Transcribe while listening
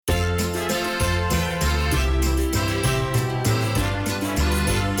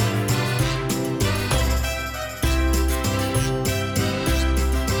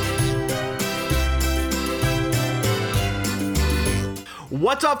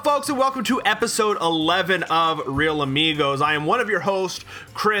What's up, folks, and welcome to episode 11 of Real Amigos. I am one of your hosts,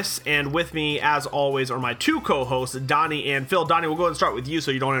 Chris, and with me, as always, are my two co-hosts, Donnie and Phil. Donnie, we'll go ahead and start with you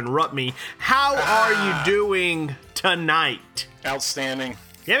so you don't interrupt me. How are you doing tonight? Outstanding.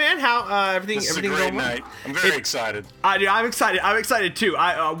 Yeah, man. How everything going? Great night. I'm very excited. I'm excited. I'm excited too.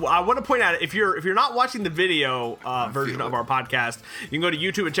 I want to point out, if you're not watching the video version of our podcast, you can go to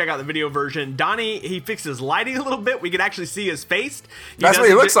YouTube and check out the video version. Donnie, he fixed his lighting a little bit. We can actually see his face. That's what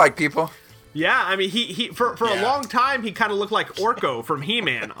he looks like, people. Yeah, I mean, he for a long time, he kind of looked like Orko from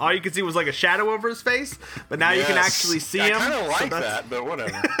He-Man. All you could see was like a shadow over his face, but now you can actually see him. I kind of like that, but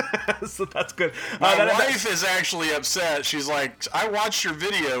whatever. So that's good. My wife is actually upset. She's like, I watched your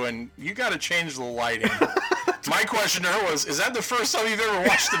video, and you got to change the lighting. My question to her was, is that the first time you've ever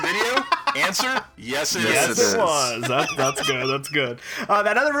watched the video? Answer, yes it is. Yes, it was. That's good. That's good.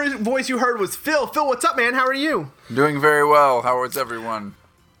 That other voice you heard was Phil. Phil, what's up, man? How are you? Doing very well. How is everyone?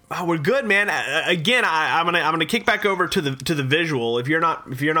 We're good, man. Again, I'm gonna kick back over to the visual. If you're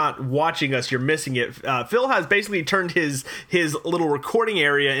not watching us, you're missing it. Phil has basically turned his little recording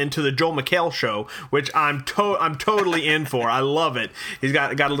area into the Joel McHale show, which I'm totally in for. I love it. He's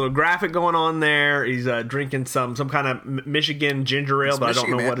got a little graphic going on there. He's drinking some kind of Michigan ginger ale, but I don't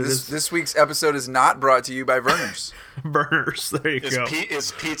know what it is. This week's episode is not brought to you by Verner's. Burners. There you go.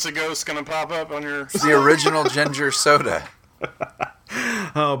 Is Pizza Ghost gonna pop up on your? It's the original ginger soda.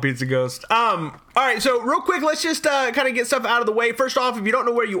 Oh, Pizza Ghost. All right, so real quick, let's just kind of get stuff out of the way. First off, if you don't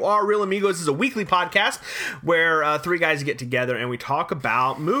know where you are, Real Amigos is a weekly podcast where three guys get together and we talk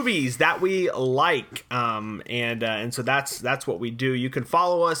about movies that we like. And so that's what we do. You can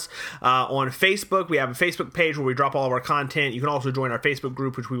follow us on Facebook. We have a Facebook page where we drop all of our content. You can also join our Facebook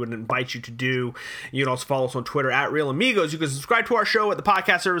group, which we would invite you to do. You can also follow us on Twitter at Real Amigos. You can subscribe to our show at the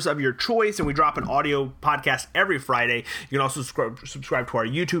podcast service of your choice, and we drop an audio podcast every Friday. You can also subscribe to our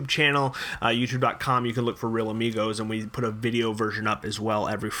YouTube channel, YouTube.com. You can look for Real Amigos, and we put a video version up as well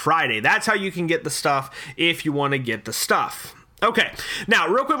every Friday. That's how you can get the stuff if you want to get the stuff. Okay, now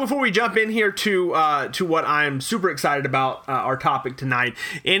real quick before we jump in here to what I'm super excited about, our topic tonight.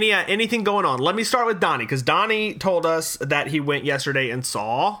 Anything going on? Let me start with Donnie, because Donnie told us that he went yesterday and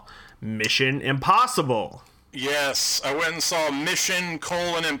saw Mission Impossible. Yes, I went and saw Mission: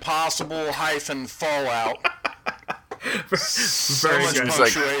 Impossible Fallout. So Very much good.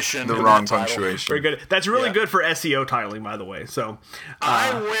 punctuation. Like the wrong punctuation. Very good. That's really good for SEO titling, by the way. So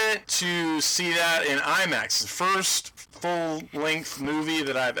I went to see that in IMAX. The first full-length movie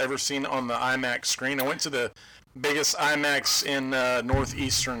that I've ever seen on the IMAX screen. I went to the biggest IMAX in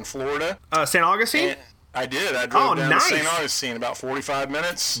northeastern Florida. St. Augustine? I did. I drove down nice. to St. Augustine, about 45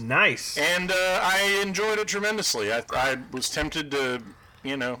 minutes. Nice. And I enjoyed it tremendously. I was tempted to,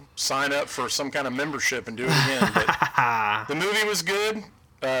 sign up for some kind of membership and do it again. But the movie was good.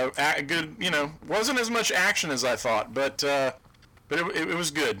 Wasn't as much action as I thought, but it was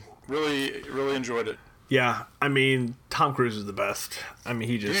good. Really, really enjoyed it. Yeah, I mean, Tom Cruise is the best. I mean,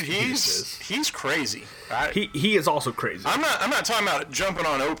 he's crazy. He is also crazy. I'm not talking about jumping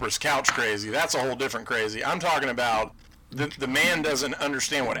on Oprah's couch crazy. That's a whole different crazy. I'm talking about the man doesn't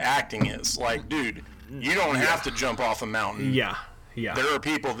understand what acting is. Like, dude, you don't have to jump off a mountain. Yeah. There are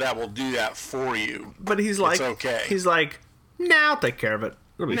people that will do that for you. But he's like, it's okay. He's like, I'll take care of it.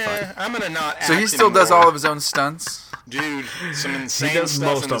 It'll be fine. I'm gonna not act So he still does all of his own stunts? Dude, some insane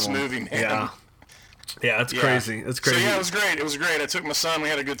stuff in this movie, man. Yeah, it's crazy. It's crazy. So yeah, it was great. I took my son. We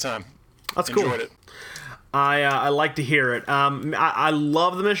had a good time. That's cool. Enjoyed it. I like to hear it. I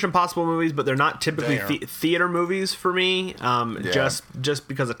love the Mission Impossible movies, but they're not typically theater movies for me. Just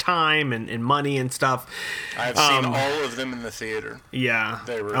because of time and money and stuff. I've seen all of them in the theater. Yeah.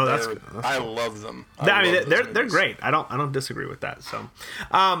 That's cool. I love them. They're great. I don't disagree with that. So,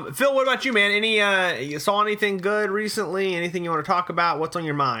 Phil, what about you, man? You saw anything good recently? Anything you want to talk about? What's on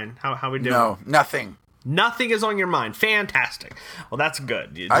your mind? How we doing? No, nothing. Nothing is on your mind. Fantastic. Well, that's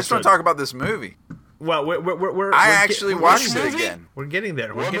good. I just want to talk about this movie. Well, we're I actually watched it again. We're getting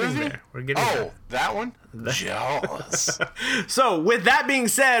there. We're getting there. That one? Jealous. So, with that being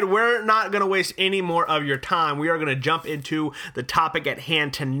said, we're not going to waste any more of your time. We are going to jump into the topic at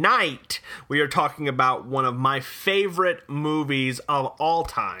hand tonight. We are talking about one of my favorite movies of all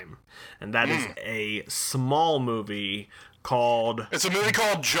time, and that is a small movie called... It's a movie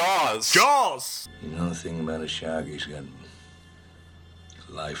called Jaws. Jaws! You know the thing about a shark? He's got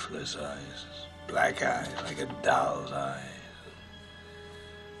lifeless eyes. Black eyes, like a doll's eyes.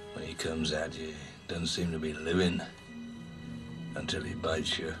 When he comes at you, doesn't seem to be living until he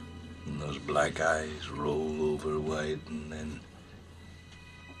bites you. And those black eyes roll over white, and then...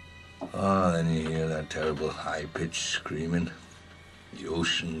 then you hear that terrible high-pitched screaming. The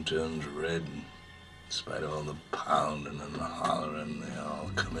ocean turns red. In spite of all the pounding and the hollering, they all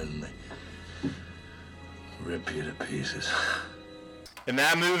come in. They rip you to pieces. And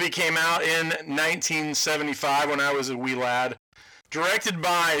that movie came out in 1975 when I was a wee lad. Directed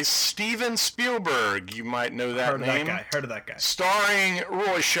by Steven Spielberg. You might know that name. Heard of that guy. Starring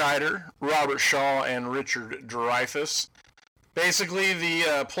Roy Scheider, Robert Shaw, and Richard Dreyfuss. Basically,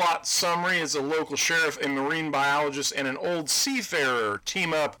 the plot summary is a local sheriff, a marine biologist, and an old seafarer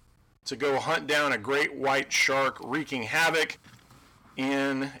team up to go hunt down a great white shark wreaking havoc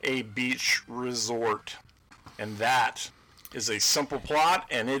in a beach resort. And that is a simple plot,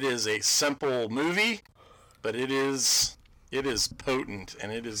 and it is a simple movie, but it is potent,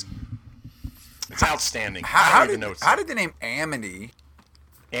 and it's outstanding. How did the name Amity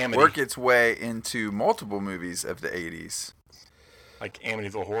Amity, work its way into multiple movies of the 80s? like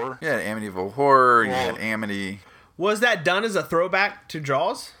Amityville Horror? Yeah, Amityville Horror, you Well- had Amity. Was that done as a throwback to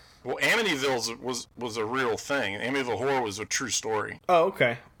Jaws? Well, Amityville was a real thing. Amityville Horror was a true story. Oh,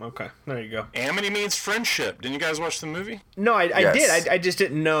 okay. Okay. There you go. Amity means friendship. Didn't you guys watch the movie? No, I Yes. did. I just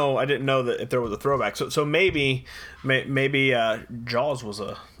didn't know. I didn't know that if there was a throwback. So maybe Jaws was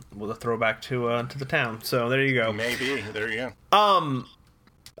a throwback to the town. So there you go. Maybe. There you go.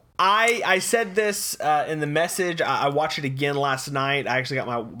 I said this in the message. I watched it again last night. I actually got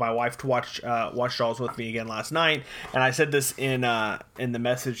my wife to watch Jaws with me again last night, and I said this in the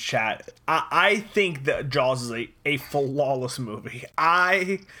message chat. I think that Jaws is a flawless movie.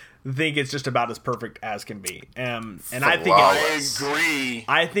 I think it's just about as perfect as can be, and I think I agree.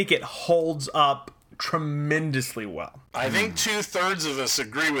 I think it holds up tremendously well. I think 2/3 of us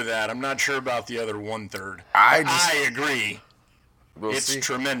agree with that. I'm not sure about the other 1/3. I agree. We'll It's see.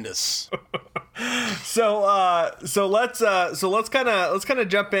 tremendous. So let's kind of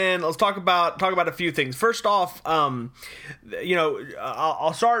jump in. Let's talk about a few things. First off, I'll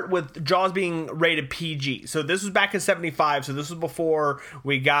start with Jaws being rated PG. So this was back in '75. So this was before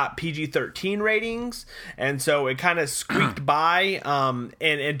we got PG-13 ratings, and so it kind of squeaked by.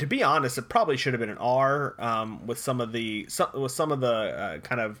 And to be honest, it probably should have been an R. With some of the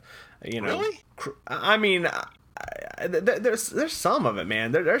kind of Really? I mean. There's some of it,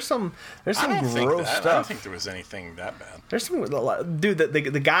 man. There's some gross stuff. I don't think there was anything that bad. There's some dude.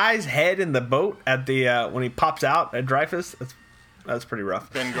 The guy's head in the boat at the when he pops out at Dreyfuss. That's pretty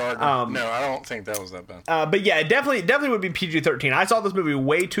rough. Ben Gardner. No, I don't think that was that bad. But yeah, it definitely would be PG-13. I saw this movie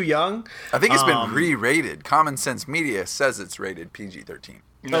way too young. I think it's been re-rated. Common Sense Media says it's rated PG-13.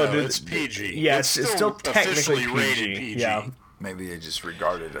 No, dude, it's PG. Yeah, it's still technically officially PG. rated PG. Yeah. Maybe they just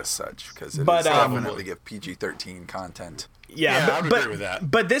regard it as such because it But, is definitely give PG-13 content. Yeah, I would agree with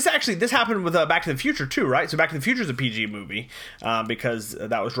that. But this happened with Back to the Future too, right? So Back to the Future is a PG movie because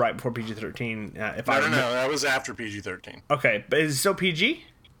that was right before PG-13. I don't know. That was after PG-13. Okay, but is it still PG?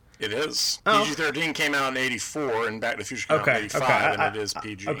 It is. Oh. PG-13 came out in '84, and Back to the Future came out in '85, and it is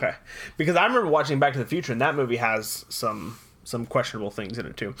PG. Okay, because I remember watching Back to the Future, and that movie has some questionable things in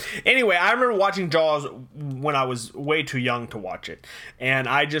it too. Anyway, I remember watching Jaws when I was way too young to watch it, and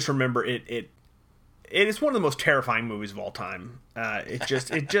I just remember it is one of the most terrifying movies of all time. It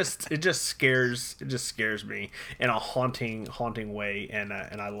just scares me in a haunting way, and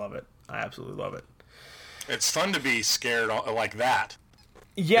I love it. I absolutely love it. It's fun to be scared like that.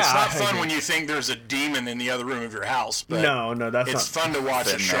 Yeah, It's not fun when you think there's a demon in the other room of your house. But No, that's it's not fun to watch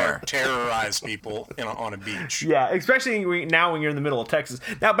a Been shark there. terrorize people on a beach. Yeah, especially now when you're in the middle of Texas.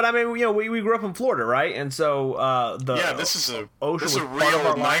 Now, but I mean, we grew up in Florida, right? And so This is a ocean was part of real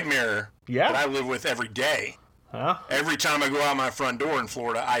our life. nightmare Yeah. that I live with every day. Huh? Every time I go out my front door in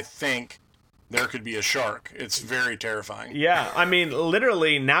Florida, I think there could be a shark. It's very terrifying. Yeah, I mean,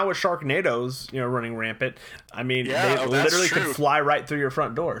 literally now with Sharknadoes, running rampant. I mean, Yeah, they that's literally true. could fly right through your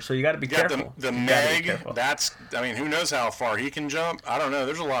front door. So you got to be You got careful. the You gotta be Meg. careful. Who knows how far he can jump? I don't know.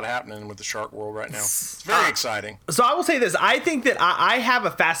 There's a lot happening with the shark world right now. It's very exciting. So I will say this: I think that I have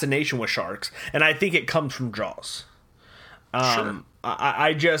a fascination with sharks, and I think it comes from Jaws. Sure.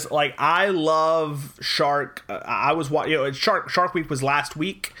 I just I love shark. I was Shark Week was last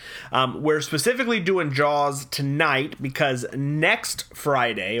week. We're specifically doing Jaws tonight because next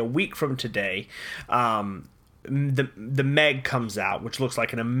Friday, a week from today, the Meg comes out, which looks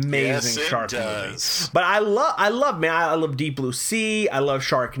like an amazing Yes, it shark does. movie. But I love Deep Blue Sea. I love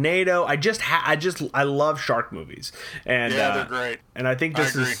Sharknado. I love shark movies. And Yeah, they're great. And I think I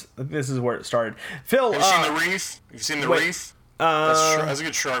this is where it started. Phil, Have you seen The Reef? Have you seen The wait. Reef? That's a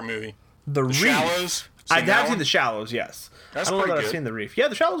good shark movie. The Reef. Shallows? I Seen that have seen one? The Shallows. Yes, That's I don't know pretty that I've good. seen The Reef. Yeah,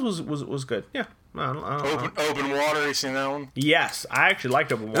 The Shallows was good. Yeah. I don't know. Open Water. You seen that one? Yes, I actually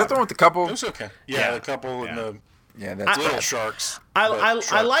liked Open Is that the Water. one with the couple? It was okay. Yeah. The couple in the Yeah, that's little bad. sharks. I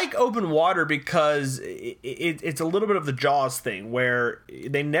sharks. like open water because it's a little bit of the Jaws thing where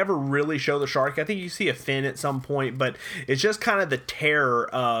they never really show the shark. I think you see a fin at some point, but it's just kind of the terror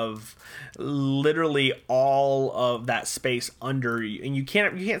of literally all of that space under you, and you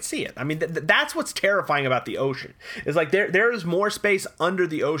can't see it. I mean, that's what's terrifying about the ocean. It's like there is more space under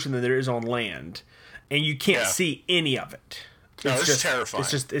the ocean than there is on land, and you can't see any of it. No, it's just terrifying.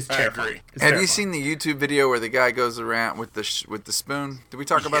 It's I terrifying. agree. It's Have terrifying. you seen the YouTube video where the guy goes around with the spoon? Did we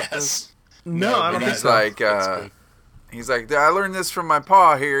talk about this? No, I don't but think He's so. like, That's good. he's like, I learned this from my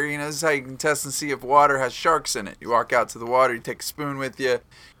pa here. You know, this is how you can test and see if water has sharks in it. You walk out to the water, you take a spoon with you,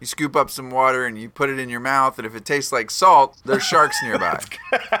 you scoop up some water, and you put it in your mouth. And if it tastes like salt, there's sharks nearby.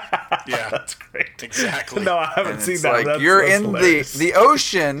 Yeah, That's great. exactly. No, I haven't And seen it's that. like That's in hilarious. the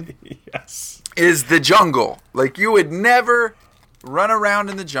ocean Yes. is the jungle. Like you would never run around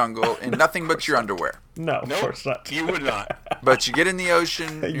in the jungle in nothing but your underwear. No, of Nope, course not. you would not. But you get in the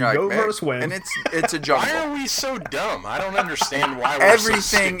ocean, You you're like, go for "Man," a swim. and it's a jungle. Why are we so dumb? I don't understand why we're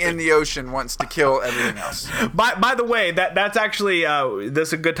Everything so in the ocean wants to kill everything else. By the way, that's actually this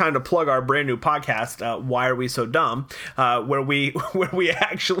is a good time to plug our brand new podcast. Why are we so dumb? Where we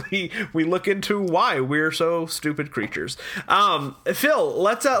actually we look into why we're so stupid creatures. Phil,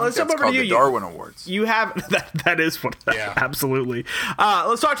 let's jump That's over to called you. the Darwin Awards. You have that is what Yeah. absolutely.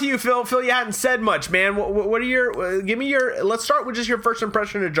 Let's talk to you, Phil. Phil, you hadn't said much, man. What are your? Give me your. Let's start with just your first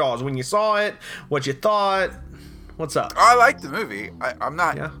impression of Jaws when you saw it. What you thought? What's up? I like the movie. I'm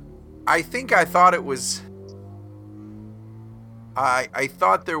not. Yeah. I think I thought it was. I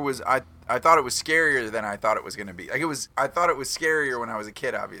thought there was. I thought it was scarier than I thought it was going to be. Like it was. I thought it was scarier when I was a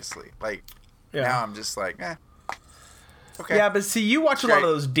kid. Obviously, like Yeah. now I'm just like, okay. Yeah, but see, you watch a lot Great. of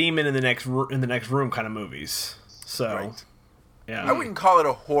those demon in the next room kind of movies. So, Right. yeah, I wouldn't call it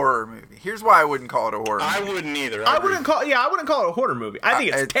a horror movie. Here's why I wouldn't call it a horror movie. I wouldn't either. I agree. wouldn't call. Yeah, I wouldn't call it a horror movie. I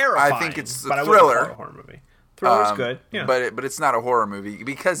think it's I terrifying. think it's a but I wouldn't call thriller. it a horror movie. Thriller's good. Yeah, But it's not a horror movie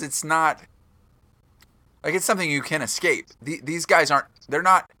because it's not like it's something you can escape. These guys aren't. They're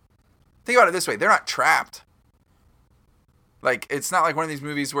not. Think about it this way: they're not trapped. Like it's not like one of these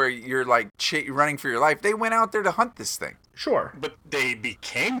movies where you're like running for your life. They went out there to hunt this thing, sure. But they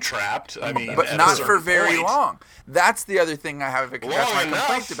became trapped. I mean, but at a not for certain very point. long. That's the other thing I have. That's my enough.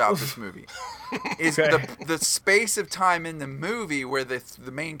 complaint about this movie. Is Okay. the space of time in the movie where the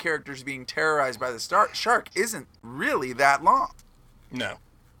main character's being terrorized by the shark isn't really that long. No,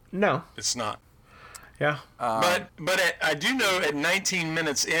 No. it's not. Yeah. Um, But I do know at 19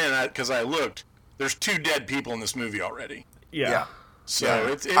 minutes in, because I looked, there's 2 dead people in this movie already. Yeah. yeah.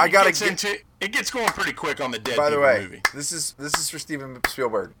 So Yeah. I gotta it gets going pretty quick on the dead By the people way, movie. this is for Steven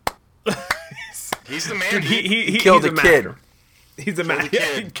Spielberg. He's the man. Dude, he killed he's a kid. master. He's a Killed a man.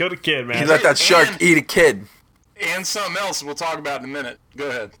 kid. He killed a kid, man. He let that shark And- eat a kid. and something else we'll talk about in a minute. Go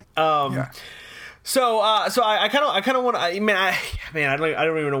ahead. Yeah. So I kind of want to. I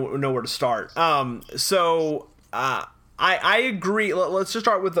don't even know where to start. I agree. Let's just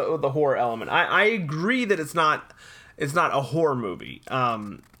start with the horror element. I agree that it's not a horror movie.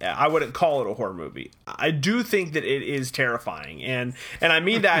 I wouldn't call it a horror movie. I do think that it is terrifying, and I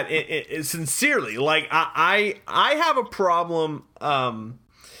mean that it sincerely. Like I have a problem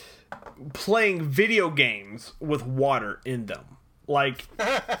playing video games with water in them. Like,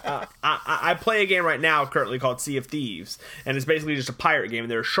 I play a game right now currently called Sea of Thieves, and it's basically just a pirate game.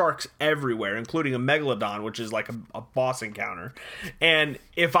 There are sharks everywhere, including a megalodon, which is like a boss encounter. And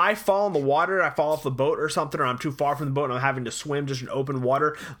if I fall in the water, I fall off the boat or something, or I'm too far from the boat and I'm having to swim just in open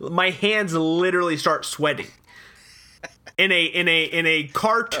water, my hands literally start sweating. In a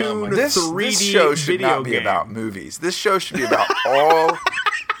cartoon 3D This show should video not be game. about movies. This show should be about all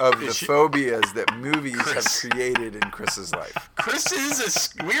of the phobias that movies have created in Chris's life.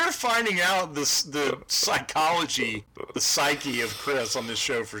 Chris we are finding out the psychology, the psyche of Chris on this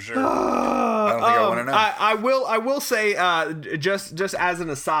show for sure. I don't think I want to know. I will say just as an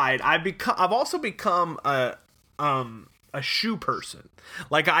aside, I've also become a shoe person.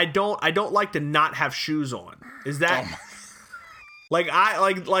 Like I don't like to not have shoes on. Is that like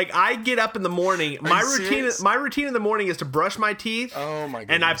I get up in the morning. My routine in the morning is to brush my teeth. Oh my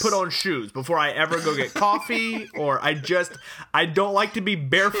And I goodness. put on shoes before I ever go get coffee, or I don't like to be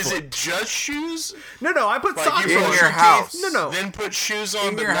barefoot. Is it just shoes? No, I put Like socks you on. brush your your house. teeth, No. Then put shoes on,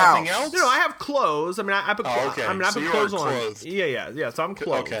 In but your nothing house. else. No, I have clothes. I mean, I put. Oh, okay. I mean, I So put you clothes are on. clothed. Yeah. So I'm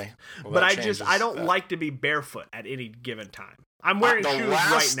clothed. Okay. Well, but that I changes don't that. like to be barefoot at any given time. I'm wearing The shoes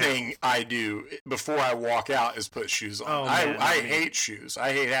last right now. thing I do before I walk out is put shoes on. Oh, man, I not me. hate shoes.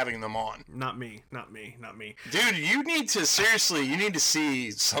 I hate having them on. Not me. Dude, you need to see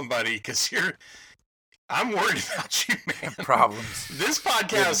somebody because I'm worried about you, man. Problems. This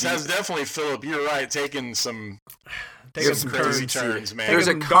podcast has definitely, Philip, you're right, taken some crazy turns, man. There's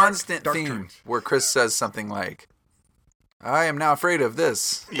a Dark constant theme turns. where Chris says something like, "I am now afraid of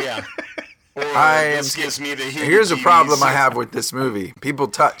this." Yeah. Or this gives me the Here's a problem I have with this movie. People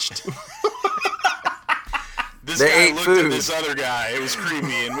touched. This They guy ate looked food. at this other guy. It was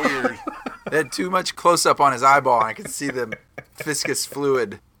creepy and weird. They had too much close up on his eyeball, and I could see the viscous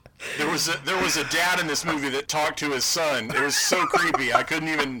fluid. There was a dad in this movie that talked to his son. It was so creepy. I couldn't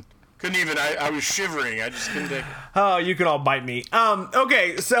even. I was shivering. I just couldn't take it. Oh, you can all bite me.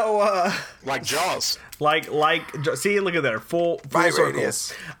 Okay, so Like Jaws. see, look at there, full Bite circle.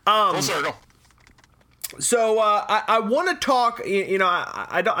 radius. Full circle. So I want to talk. You know,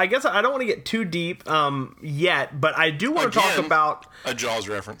 I guess I don't want to get too deep yet, but I do want to talk Again, about. a Jaws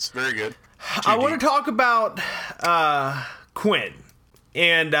reference. Very good. I want to talk about Quint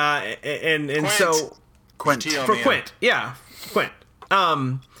and so Quint. T on for the Quint, yeah, Quint.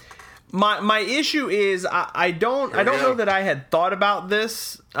 My issue is I don't know that I had thought about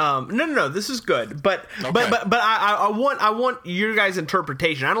this. No, this is good, but I want your guys'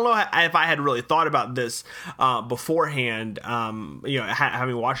 interpretation. I don't know if I had really thought about this beforehand.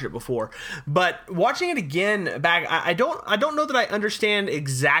 Having watched it before, but watching it again back, I don't know that I understand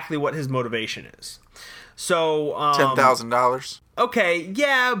exactly what his motivation is. So $10,000. okay,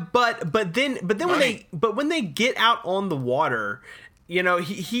 yeah, but then when they get out on the water. You know,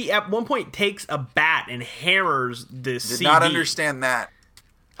 he at one point takes a bat and hammers this Did CB. not understand that.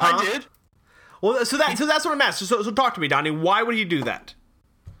 I did. Well, so that's what I'm asking. So talk to me, Donnie. Why would he do that?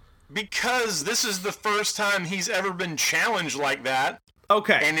 Because this is the first time he's ever been challenged like that.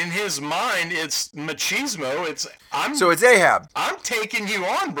 Okay. And in his mind, it's machismo. So it's Ahab. I'm taking you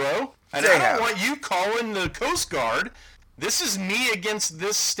on, bro. And It's I Ahab. don't want you calling the Coast Guard. This is me against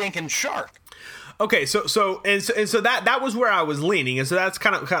this stinking shark. Okay, so that was where I was leaning, and so that's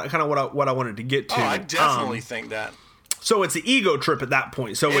kind of what I wanted to get to. Oh, I definitely think that. So it's the ego trip at that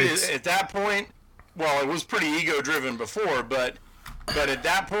point. So It it's is, at that point, well, it was pretty ego-driven before, but at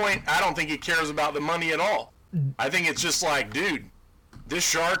that point, I don't think he cares about the money at all. I think it's just like, dude, this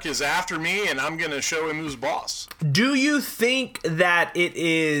shark is after me, and I'm going to show him who's boss. Do you think that it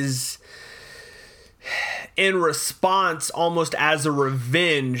is in response, almost as a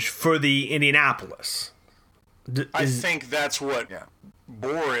revenge for the Indianapolis? I think that's what Yeah.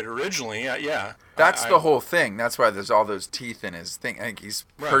 bore it originally. Yeah. That's the whole thing. That's why there's all those teeth in his thing. I think he's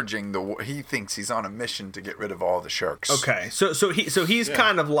Right. purging he thinks he's on a mission to get rid of all the sharks. Okay, so he's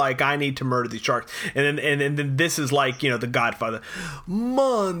kind of like, I need to murder these sharks, and then this is like, the Godfather,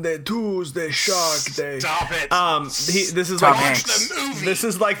 Monday, Tuesday, Shark Day. Stop it. This is Tom like Hanks. The movie. this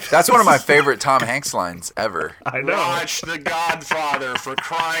is like That's one of my favorite Tom Hanks lines ever. I know. Watch The Godfather, for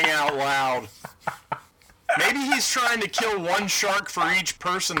crying out loud. Maybe he's trying to kill one shark for each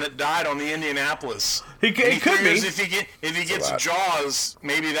person that died on the Indianapolis. He could figures be. if he gets lot. Jaws,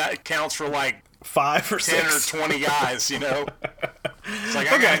 maybe that counts for like 5 or 10 6. or 20 guys. It's like,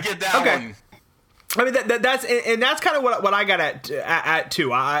 I gotta get that one. I mean that's that's kind of what I got at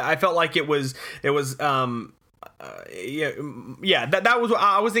too. I felt like it was that was what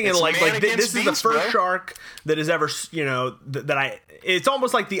I was thinking. It's Like man this against is the beast, first bro. shark that is ever that I. It's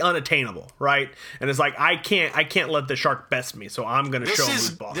almost like the unattainable, right? And it's like I can't let the shark best me, so I'm gonna show him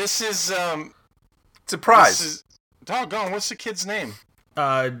who's boss. This is Surprise. doggone. What's the kid's name?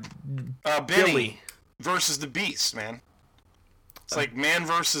 Benny Billy. versus the Beast, man. It's like man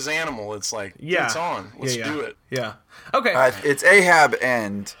versus animal. It's like, Yeah, it's on. Let's yeah. do it. Yeah. Okay. It's Ahab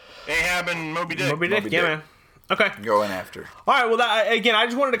and Ahab and Moby Dick. Moby Dick. Yeah, Dick. man. Okay. going after. All right. Well, again, I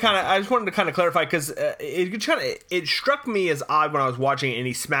just wanted to kind of clarify because it struck me as odd when I was watching it and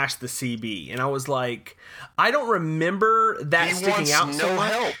he smashed the CB, and I was like, I don't remember that He sticking wants out no so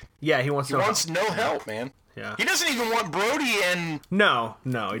much. help. Yeah, he wants He no wants help. no help, man. Yeah. He doesn't even want Brody and No,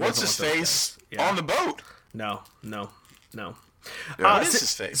 he doesn't what's his want those face guys. Yeah. on the boat. No. What is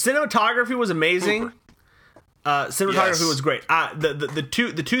his face? Cinematography was amazing. Hooper. Cinematography Yes. was great.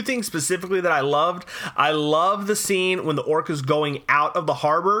 The two things specifically that I loved. I love the scene when the orca's going out of the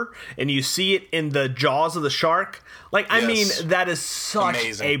harbor and you see it in the jaws of the shark. Like, I Yes. mean, that is such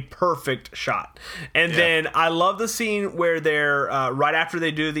Amazing. a perfect shot. And Yeah. then I love the scene where they're right after they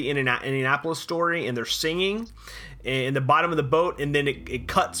do the Indianapolis story and they're singing in the bottom of the boat, and then it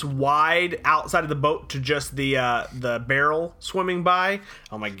cuts wide outside of the boat to just the barrel swimming by.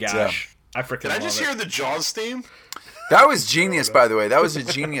 Oh my gosh. I freaking Did I love just it. hear the Jaws theme? That was genius, by the way. That was a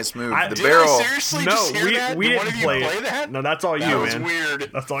genius move. The Did barrel. I seriously No, just hear that? we Did one didn't of you play play it. that? No, that's all That you, was man. weird.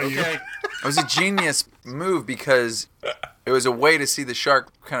 That's all you. Okay. It was a genius move because it it was a way to see the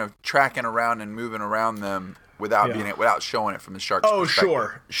shark kind of tracking around and moving around them without without showing it from the shark's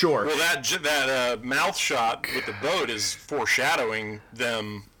perspective. Sure. Well, that mouth shot with the boat is foreshadowing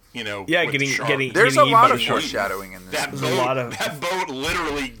them. With getting the shark. There's getting a lot eaten. of foreshadowing in this. That boat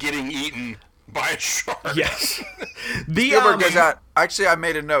literally getting eaten by a shark. Yes. Spielberg goes out. Actually, I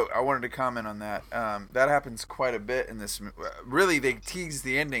made a note. I wanted to comment on that. That happens quite a bit in this. Really, they tease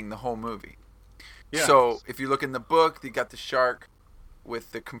the ending the whole movie. Yeah. So if you look in the book, you got the shark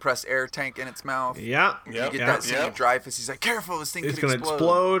with the compressed air tank in its mouth. Yeah. You get that scene of Dreyfuss. He's like, "Careful, this thing could explode." It's gonna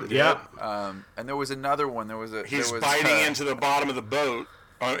explode. Yep. And there was another one. He's biting into the bottom of the boat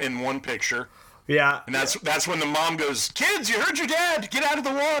in one picture. Yeah, and that's when the mom goes, "Kids, you heard your dad. Get out of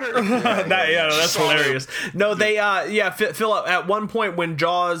the water." That's hilarious. No, they Phil. At one point when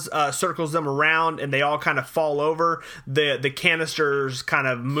Jaws circles them around and they all kind of fall over, the canisters kind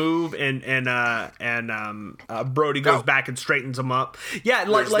of move and Brody goes back and straightens them up. Yeah,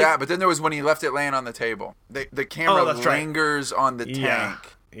 like that. But then there was when he left it laying on the table. The camera lingers on the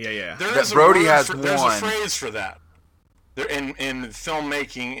tank. Yeah. Brody has one. There's a phrase for that. In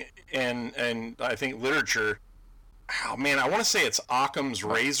filmmaking and I think literature, I want to say it's Occam's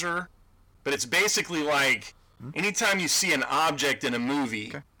razor, but it's basically like anytime you see an object in a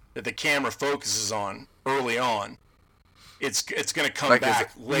movie that the camera focuses on early on, it's going to come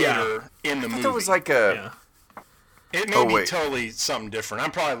back later in the movie. There was like a. It may be totally something different.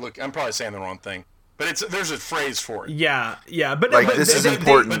 I'm probably saying the wrong thing. But there's a phrase for it. Yeah, but this is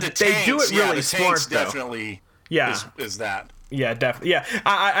important. But the they tanks, do it really smart, though. Definitely. Is that. Yeah, definitely. Yeah,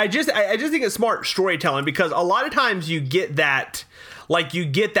 I just think it's smart storytelling because a lot of times you get that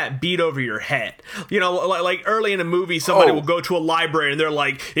beat over your head. Like early in a movie, somebody will go to a library and they're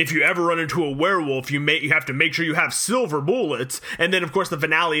like, if you ever run into a werewolf, you have to make sure you have silver bullets. And then of course the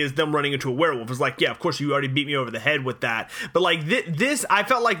finale is them running into a werewolf. It's like, yeah, of course you already beat me over the head with that. But like this, I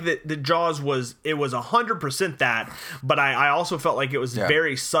felt like the Jaws was 100% that, but I also felt like it was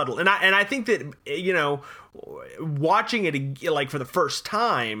very subtle. And I think that watching it like for the first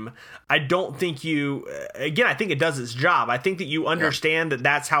time, I don't think I think it does its job. I think that you understand that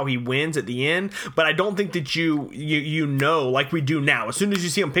that's how he wins at the end, but I don't think that you know like we do now. As soon as you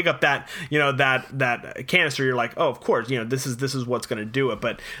see him pick up that that canister, you're like, oh, of course, this is what's going to do it.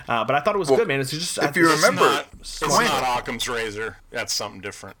 But I thought it was good, man. It's just if you remember, it's not Occam's razor. That's something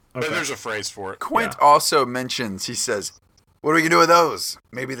different. Okay. But there's a phrase for it. Quint also mentions. He says, "What are we gonna do with those?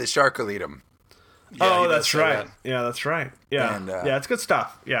 Maybe the shark will eat them." Yeah, that's right. Yeah, that's right. Yeah, and, it's good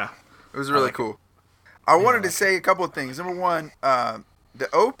stuff. Yeah, it was really cool. I wanted to say a couple of things. Number one, the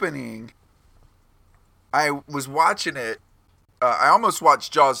opening. I was watching it. I almost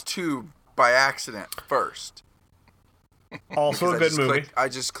watched Jaws 2 by accident first. Also a good movie. I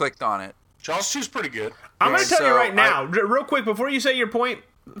just clicked on it. Jaws 2 is pretty good. I'm going to tell you right now, real quick, before you say your point,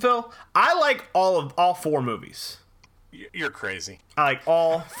 Phil. I like all four movies. You're crazy. I like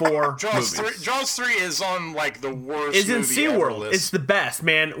all four movies. Jaws 3 is on like the worst. It's in SeaWorld. It's the best,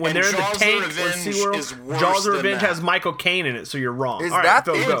 man. When they're in the tank or SeaWorld, Jaws of Revenge has Michael Caine in it, so you're wrong. Is that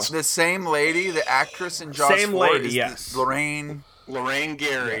the same lady, the actress in Jaws 4? Same lady, yes. Lorraine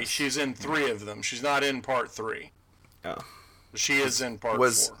Gary. Yes. She's in 3 of them. She's not in part 3. Oh. She is in part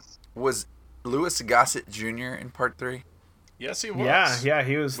 4. Was Louis Gossett Jr. in part 3? Yes, he was. Yeah,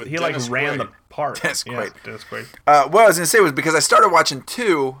 he was. He like ran the part. Dennis Quaid. Dennis Quaid. What I was gonna say was because I started watching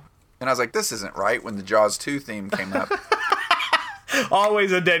 2, and I was like, "This isn't right." When the Jaws 2 theme came up,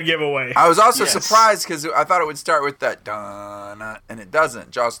 always a dead giveaway. I was also surprised because I thought it would start with that dun, and it doesn't.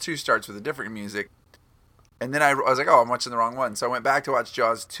 Jaws 2 starts with a different music, and then I was like, "Oh, I'm watching the wrong one." So I went back to watch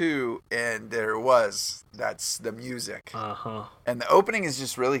Jaws 2, and there it was. That's the music. And the opening is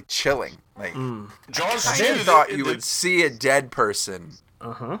just really chilling. Like Jaws 2. I thought you would see a dead person.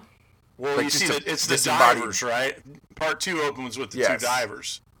 Well, like you see it's the divers, right? Part 2 opens with the 2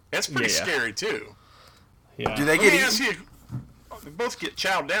 divers. That's pretty scary too. Yeah. Do they get eaten? They both get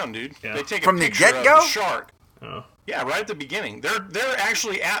chowed down, dude. Yeah. They take from a the picture get-go? of the shark. Oh. Yeah, right at the beginning. They're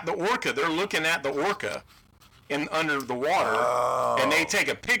actually at the orca. They're looking at the orca under the water, and they take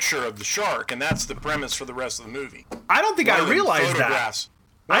a picture of the shark, and that's the premise for the rest of the movie. I don't think I realized that.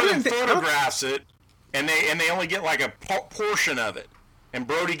 One of them photographs it, and they only get like a portion of it, and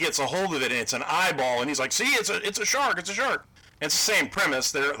Brody gets a hold of it, and it's an eyeball, and he's like, "See, it's a shark, it's a shark." And it's the same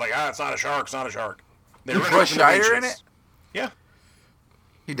premise. They're like, "It's not a shark, it's not a shark." They Is Bush Schneider in it? Yeah,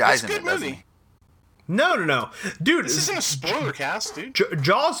 he dies in it. It's a good movie. No, dude. This isn't a spoiler cast, dude.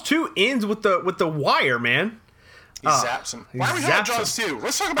 Jaws 2 ends with the wire, man. He zaps him. Why are we talking about Jaws 2?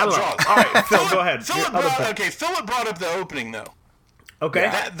 Let's talk about Jaws. All right, Phil, go ahead. Philip brought up the opening, though. Okay.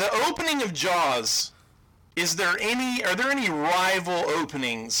 The opening of Jaws Are there any rival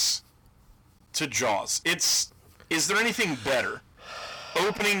openings to Jaws? Is there anything better?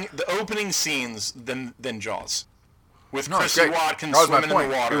 The opening scenes than Jaws? With Chrissy Watkins swimming in the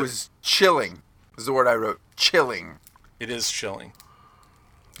water. It was chilling. Is the word I wrote. Chilling. It is chilling.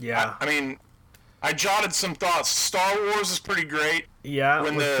 Yeah. I mean, I jotted some thoughts. Star Wars is pretty great. Yeah,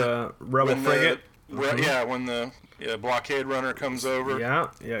 when with the Rebel frigate. Yeah, when the blockade runner comes over. Yeah.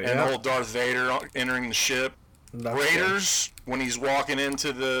 And old Darth Vader entering the ship. Raiders, when he's walking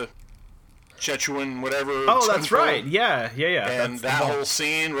into the Chechuan whatever. Oh, that's right. Yeah. And that whole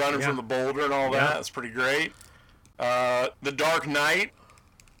scene, running from the boulder and all that's pretty great. The Dark Knight,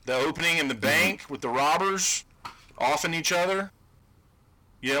 the opening in the bank with the robbers offing each other.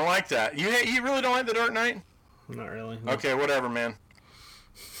 You don't like that? You really don't like the Dark Knight? Not really. No. Okay, whatever, man.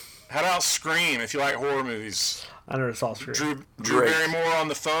 How about Scream, if you like horror movies? I never saw Scream. Drew Barrymore on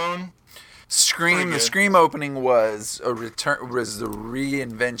the phone. Scream. The Scream opening was the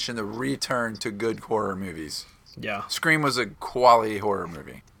reinvention, the return to good horror movies. Yeah. Scream was a quality horror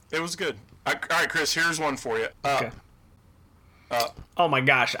movie. It was good. All right, Chris. Here's one for you. Okay. Oh my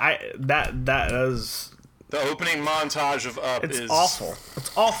gosh! That is the opening montage of Up. It's is awful.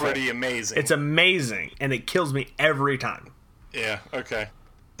 It's awful. Pretty amazing. It's amazing, and it kills me every time. Yeah. Okay.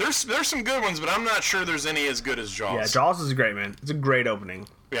 There's some good ones, but I'm not sure there's any as good as Jaws. Yeah, Jaws is great, man. It's a great opening.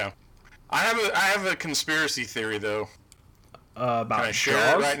 Yeah. I have a conspiracy theory though. About Can I share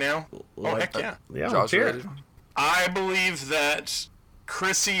Jaws? it right now? Oh heck yeah! Yeah, Jaws hear related. it. I believe that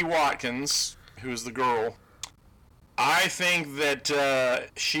Chrissy Watkins, who's the girl, I think that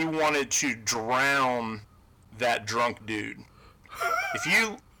she wanted to drown that drunk dude.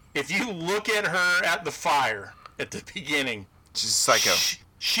 If you look at her at the fire at the beginning, she's psycho.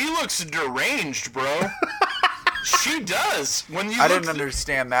 She looks deranged, bro. She does. I didn't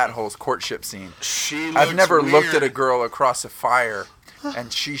understand that whole courtship scene. I've never looked at a girl across a fire,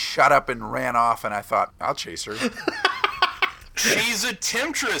 and she shut up and ran off, and I thought, I'll chase her. She's a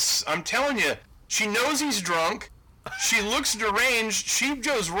temptress. I'm telling you. She knows he's drunk. She looks deranged. She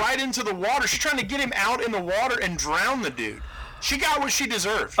goes right into the water. She's trying to get him out in the water and drown the dude. She got what she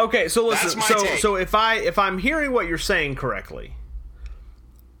deserved. Okay, so listen. That's my take. So if I'm hearing what you're saying correctly,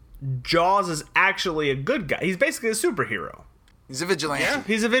 Jaws is actually a good guy. He's basically a superhero. He's a vigilante. Yeah.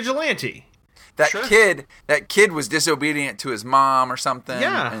 He's a vigilante. That kid was disobedient to his mom or something.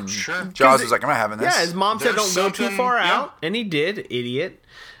 Yeah, and sure. Jaws was like, I'm not having this. Yeah, his mom said There's don't go too far something- out, and he did, idiot.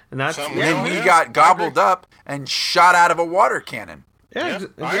 And that's Something- And Yeah, he yeah, got I gobbled agree. up and shot out of a water cannon. yeah, Yeah, I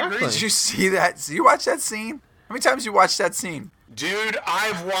exactly. agree. Did you see that? You watch that scene? How many times you watched that scene? Dude,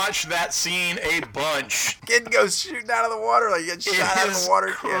 I've watched that scene a bunch. Kid goes shooting out of the water like he gets shot out of It a water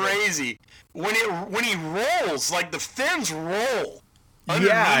is cannon. crazy. When he rolls, like the fins roll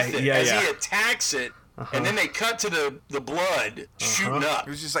underneath it yeah, as yeah. he attacks it, and then they cut to the blood shooting up.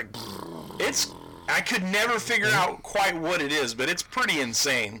 It was just like, I could never figure out quite what it is, but it's pretty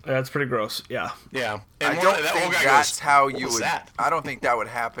insane. That's pretty gross. Yeah. Yeah. I And don't that think old guy that's goes, how "What you was would. that?" I don't think that would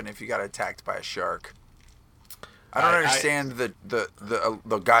happen if you got attacked by a shark. I don't understand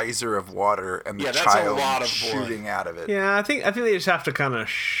the geyser of water and the Yeah, that's a child lot of blood. shooting out of it. Yeah, I think they just have to kind of.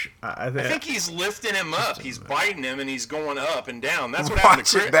 I think he's lifting him up. He's biting him, and he's going up and down. That's what happened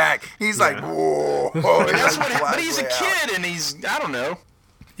Watch to Chris. it back. He's like, whoa. That's what. But he's a kid, and I don't know.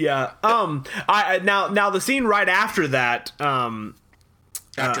 Yeah. Now the scene right after that.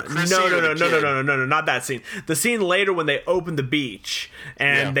 After Chrissy No, or the kid? not that scene. The scene later when they open the beach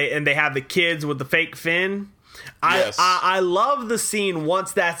and Yeah. they have the kids with the fake fin. Yes. I love the scene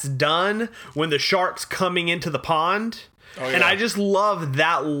once that's done when the shark's coming into the pond. Oh, And yeah. I just love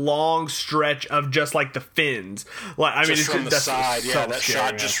that long stretch of just like the fins. Like I mean, Just it's from the that's side, so yeah. That scary,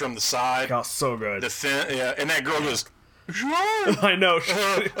 shot man. just from the side. Oh, so good. The fin, yeah. And that girl goes, shark, I know.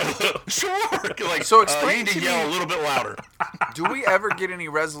 shark. Like, So you explain need to to yell me- a little bit louder. Do we ever get any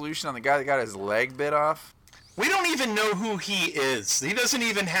resolution on the guy that got his leg bit off? We don't even know who he is. He doesn't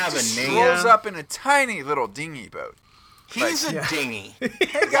even have a name. Rolls up in a tiny little dinghy boat. He's a dinghy. Hey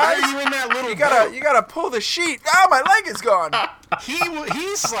Why guys, are you in that little you boat? gotta pull the sheet. Oh, my leg is gone.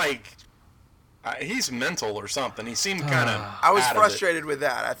 He's like, he's mental or something. He seemed kind of. I was frustrated with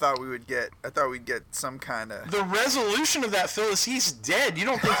that. I thought we'd get some kind of. The resolution of that, Phil, is he's dead. You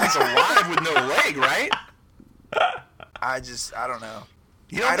don't think he's alive with no leg, right? I don't know.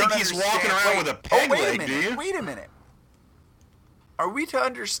 You don't think he's walking around with a peg wait leg, a minute. do you? Wait a minute. Are we to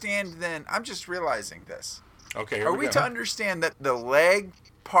understand then? I'm just realizing this. Okay, here Are we we go. to understand that the leg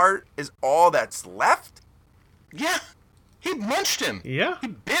part is all that's left? Yeah. He munched him. Yeah. He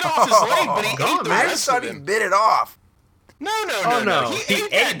bit off his leg, but he God, ate the man. I rest just thought of he him. bit it off. No. He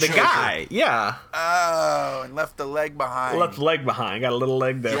ate the Joker. guy. Yeah. Oh, and left the leg behind. Left the leg behind. Got a little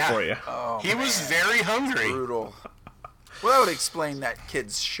leg there for you. Oh, He was very hungry. brutal. Well, that would explain that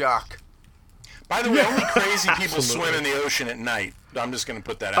kid's shock. By the way, only crazy people swim in the ocean at night. I'm just going to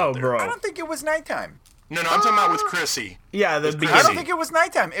put that out there. Bro. I don't think it was nighttime. No, I'm talking about with Chrissy. Yeah, the I beginning. don't think it was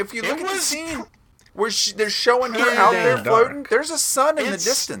nighttime. If you look at the was scene where they're showing her Pretty out damn there dark. floating, there's a sun in the It's-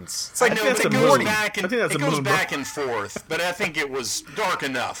 distance. It's I like know, that's but it the goes morning. back and I think that's it the goes moon, bro. back and forth. But I think it was dark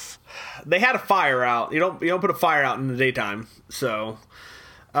enough. They had a fire out. You don't put a fire out in the daytime. So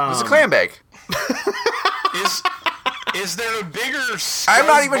it was a clam bake. Is there a bigger? I'm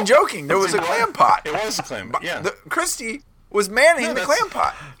not even joking. There was a clam pot. It was a clam pot. Yeah. Christy was manning the that's- clam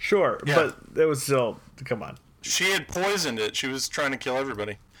pot. sure, Yeah. but it was still. Come on. She had poisoned it. She was trying to kill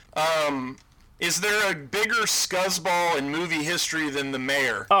everybody. Is there a bigger scuzzball in movie history than the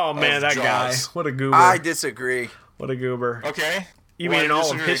mayor? Oh man, of that guy! Jaws? What a goober! I disagree. What a goober! Okay. You Why mean in do you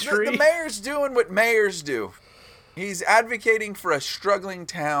all of disagree? history? The mayor's doing what mayors do. He's advocating for a struggling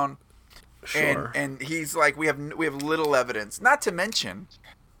town, Sure. and he's like, we have little evidence. Not to mention,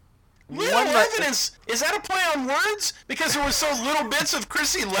 Little evidence. Is that a play on words? Because there was so little bits of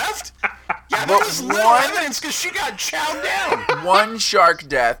Chrissy left. Yeah, there But was little one- evidence because she got chowed down. one shark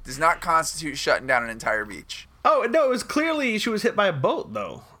death does not constitute shutting down an entire beach. Oh no, it was clearly she was hit by a boat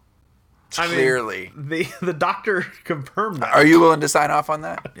though. I mean, Clearly. the doctor confirmed that. Are you willing to sign off on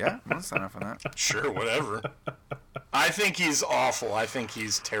that? Yeah, I'll sign off on that. Sure, whatever. I think he's awful. I think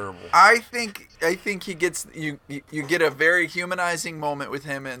he's terrible. I think he gets you get a very humanizing moment with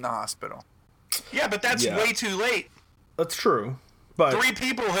him in the hospital. Yeah, but that's Yeah. way too late. That's true, but 3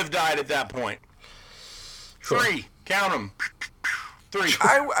 people have died at that point. Sure. 3. Count them. 3.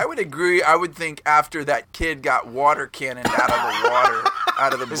 I would agree. I would think after that kid got water cannoned out of the water,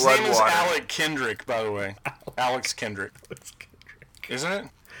 out of the His blood name is water. Alec Kendrick, by the way. Alex Kendrick. Isn't it?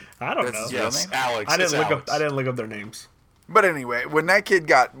 I don't That's know. his real Yes, name? Alex. I didn't It's look Alex. up. I didn't look up their names. But anyway, when that kid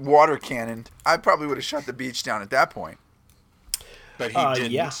got water cannoned, I probably would have shut the beach down at that point. But he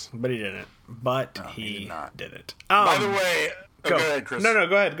didn't. Yeah, but he didn't. But he he did not. didn't. By the way, go ahead, Chris. No,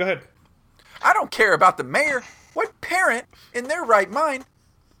 go ahead. Go ahead. I don't care about the mayor. What parent in their right mind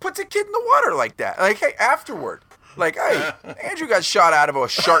puts a kid in the water like that? Like, hey, afterward. Like, hey, Andrew got shot out of a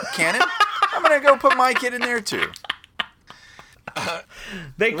shark cannon. I'm going to go put my kid in there too.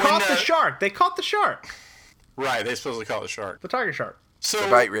 They caught the uh, shark. They caught the shark. Right, they supposedly call it shark. The tiger shark. So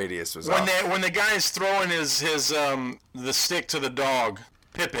The bite radius was off. when the guy's throwing his the stick to the dog,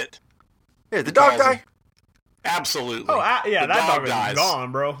 Pippet, Yeah, the dog calls him. die. Absolutely. Oh, yeah, The that dog dies. is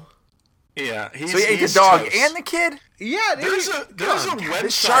gone, bro. Yeah, he's So he ate the he's dog toast. and the kid? Yeah, dude. There's a website.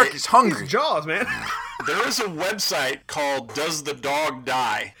 This shark is hungry. Jaws, man. There is a website called Does the Dog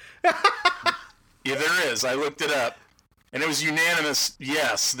Die? Yeah, there is. I looked it up, and it was unanimous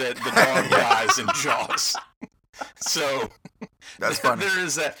yes that the dog dies in Jaws. So That's funny. there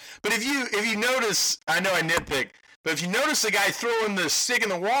is that. But if you notice, I know I nitpick, but if you notice the guy throwing the stick in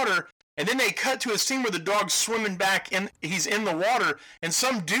the water, and then they cut to a scene where the dog's swimming back and he's in the water, and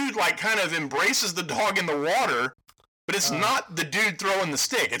some dude like kind of embraces the dog in the water, but it's not the dude throwing the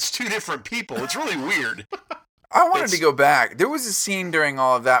stick. It's 2 different people. It's really weird. I wanted to go back. There was a scene during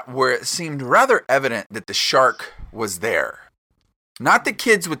all of that where it seemed rather evident that the shark was there. Not the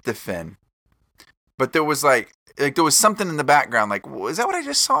kids with the fin, but there was like there was something in the background. Like, is that what I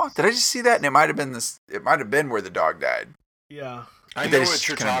just saw? Did I just see that? And it might have been this. It might have been where the dog died. Yeah. I They know just what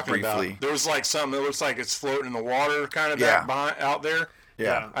you're kinda talking briefly- about. There was like something that looks like it's floating in the water, kind of Yeah. that behind, out there.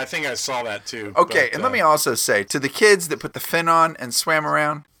 Yeah. I think I saw that too. Okay, but, and let me also say to the kids that put the fin on and swam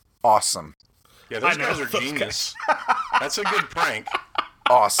around, awesome, Yeah, those I know, guys are those genius. That's a good prank.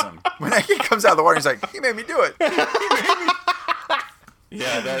 awesome. When that kid comes out of the water, he's like, he made me do it.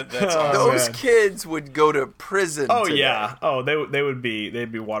 Yeah, that's Oh, awesome. Those man. kids would go to prison. Oh today. yeah. Oh, they'd be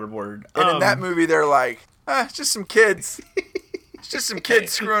waterboarded. And in that movie, they're like, it's just some kids. It's just some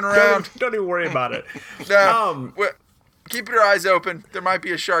kids screwing around. Don't even worry about it. Well, keep your eyes open. There might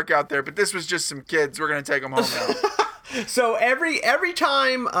be a shark out there, but this was just some kids. We're gonna take them home now. So every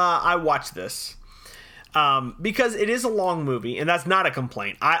time I watch this, because it is a long movie, and that's not a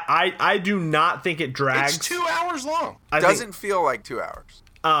complaint. I do not think it drags. It's 2 hours long. I think, Doesn't feel like 2 hours.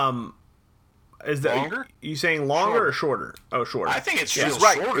 is that Longer? You saying longer or shorter? Oh, shorter. I think it's It feels was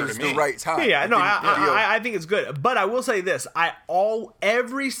right. shorter It was to me. the right time. Yeah, no, It didn't feel- I think it's good. But I will say this: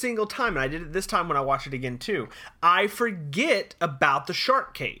 every single time, and I did it this time when I watched it again too. I forget about the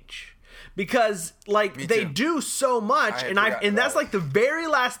shark cage. Because like they too. do so much, I had and forgotten that's about it. like the very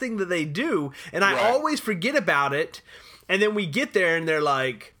last thing that they do, and I Right. always forget about it. And then we get there, and they're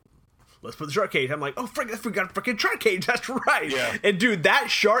like, let's put the shark cage. I'm like, oh, frick, I forgot freaking shark cage. That's right. Yeah. And dude, that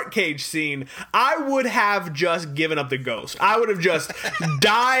shark cage scene, I would have just given up the ghost. I would have just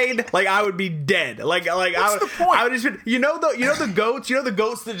died. Like, I would be dead. Like What's the point? I would just, you know the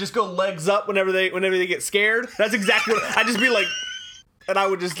goats that just go legs up whenever they get scared. That's exactly what I'd just be like, and I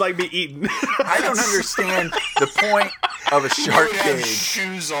would just like be eaten. I don't understand the point of a shark You would have cage.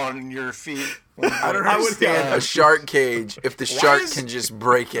 shoes on your feet. I don't I would- understand yeah. a shark cage if the shark is- can just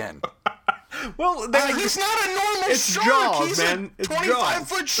break in. Well, He's not a normal It's shark. Jaws, He's man. a It's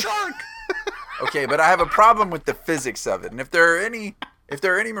 25-foot shark. Okay, but I have a problem with the physics of it. And if there are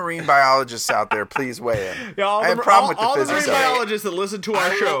any marine biologists out there, please weigh in. Yeah, I have a problem with all the the marine physics of it. biologists that listen to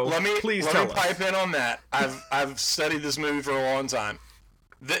our show, please let tell me us. pipe in on that. I've studied this movie for a long time.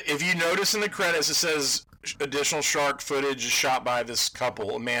 If you notice in the credits, it says additional shark footage is shot by this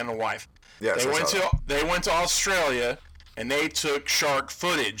couple, a man and a wife. Yes, I saw that. They went to Australia and they took shark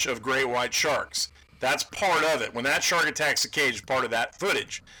footage of great white sharks. That's part of it. When that shark attacks the cage, part of that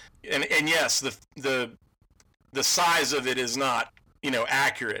footage. And yes, the size of it is not,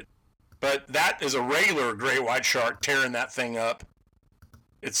 accurate. But that is a regular great white shark tearing that thing up.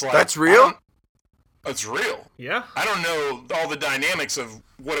 It's like That's real? It's real. Yeah. I don't know all the dynamics of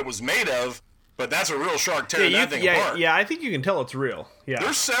what it was made of, but that's a real shark tearing that thing apart. Yeah, I think you can tell it's real. Yeah.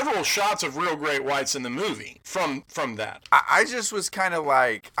 There's several shots of real great whites in the movie from that. I just was kind of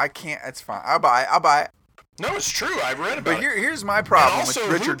like, I can't. It's fine. I'll buy it. No, it's true. I've read about But it. here's my And problem with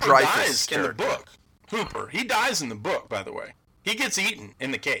also, Richard Hooper Dreyfuss' dies in the character. book. Hooper, he dies in the book, by the way. He gets eaten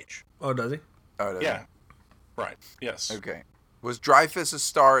in the cage. Oh, does he? Oh, does Yeah. Right. Yes. he? Okay. Was Dreyfuss a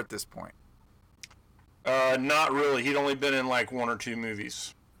star at this point? Not really. He'd only been in like 1 or 2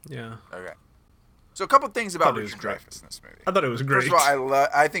 movies. Yeah. Okay. So a couple things about Thought he was Richard great. Dreyfuss in this movie. I thought it was great. First of all,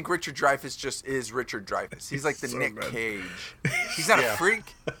 I think Richard Dreyfuss just is Richard Dreyfuss. He's like the So Nick good. Cage. He's not Yeah. a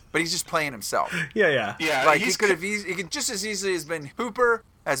freak, but he's just playing himself. Yeah. Yeah. Like he he's could just as easily has been Hooper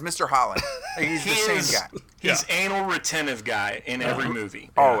as Mr. Holland. Like, he's the same guy. He's anal retentive guy in every movie.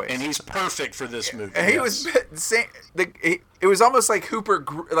 Always. And he's perfect for this movie. And he yes. was the same. It was almost like Hooper,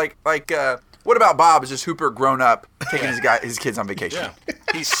 what about Bob? Is just Hooper grown up, taking his kids on vacation. Yeah.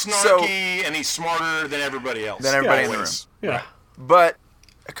 He's snarky and he's smarter than everybody else. Than everybody in the Always. Yeah. Right. But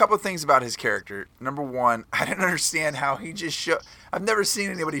a couple of things about his character. Number one, I didn't understand how he just I've never seen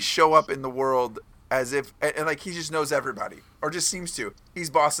anybody show up in the world as if, and like he just knows everybody, or just seems to. He's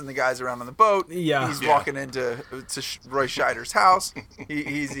bossing the guys around on the boat. Yeah. He's Yeah. walking into Roy Scheider's house.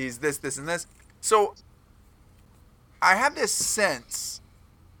 He's this, and this. So I had this sense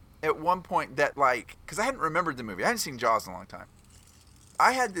at one point that, like, because I hadn't remembered the movie. I hadn't seen Jaws in a long time.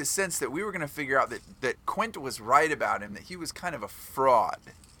 I had this sense that we were going to figure out that Quint was right about him, that he was kind of a fraud.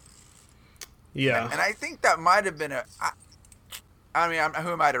 Yeah. And I think that might have been who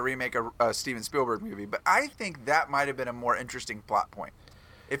am I to remake a Steven Spielberg movie? But I think that might have been a more interesting plot point.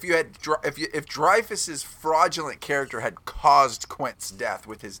 If you had, if Dreyfuss's fraudulent character had caused Quint's death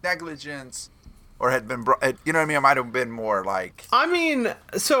with his negligence, or had been, you know what I mean? It might have been more like. I mean,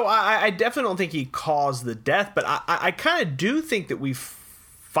 so I definitely don't think he caused the death, but I kind of do think that we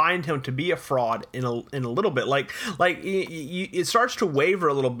find him to be a fraud in a little bit. Like it starts to waver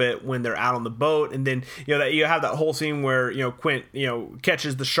a little bit when they're out on the boat, and then that you have that whole scene where Quint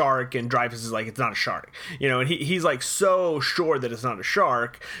catches the shark, and Dreyfuss is like, it's not a shark, and he's like so sure that it's not a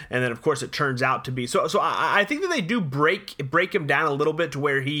shark, and then of course it turns out to be. So I think that they do break him down a little bit to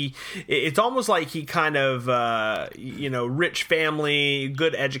where it's almost like he kind of rich family,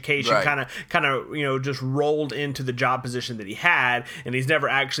 good education, Right. kind of just rolled into the job position that he had, and he's never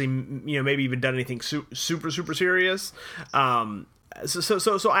actually maybe even done anything super serious.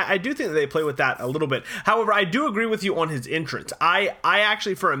 So I do think that they play with that a little bit. However, I do agree with you on his entrance. I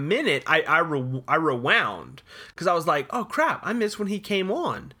actually for a minute I rewound because I was like, oh crap, I missed when he came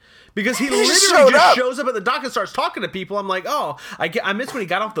on. Because he literally just shows up at the dock and starts talking to people. I'm like, oh, I missed when he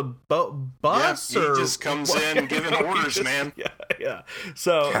got off the bus. Yeah, he just comes in giving orders, man. Yeah.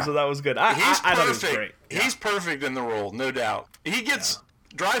 So that was good. I thought it was great. He's perfect in the role, no doubt. He gets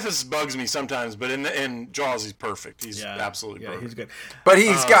Dreyfuss bugs me sometimes, but in Jaws he's perfect. He's absolutely perfect. He's good. But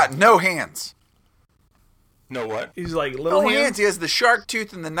he's got no hands. No what? He's like little No hands. hands. He has the shark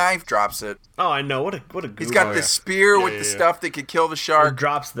tooth and the knife drops it. Oh, I know. What a good. He's got the spear with the stuff that could kill the shark.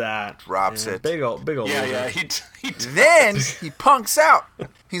 Drops that. Drops it. Big old. Yeah, loser. he Then he punks out.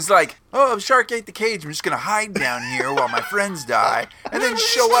 He's like, oh, the shark ate the cage. I'm just going to hide down here while my friends die. And then Where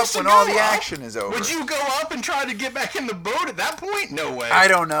show were you up supposed when to all go the up? action is over. Would you go up and try to get back in the boat at that point? No way. I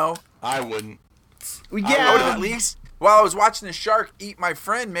don't know. I wouldn't. I would Yeah. have at least, while I was watching the shark eat my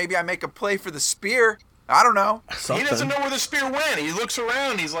friend, maybe I make a play for the spear. I don't know. He doesn't know where the spear went. He looks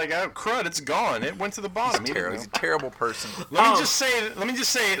around. He's like, "Oh crud, it's gone. It went to the bottom." He's a terrible person. Let me just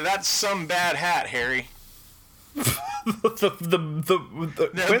say that's some bad hat, Harry. That's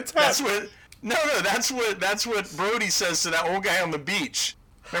what Brody says to that old guy on the beach.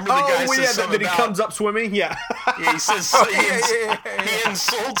 Remember the guy says something that he comes up swimming? Yeah. Yeah, he says he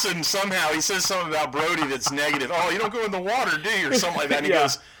insults him somehow. He says something about Brody that's negative. Oh, you don't go in the water, do you? Or something like that. And he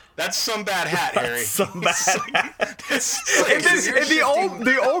goes, "That's some bad hat, Harry." Some bad hat. And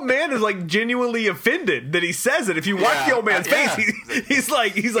the old man is like genuinely offended that he says it. If you watch the old man's face, he's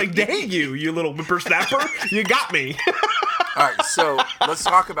like, "Dang you little whippersnapper, you got me." All right, so let's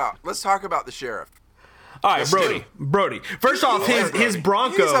talk about the sheriff. All right, Brody. First off, his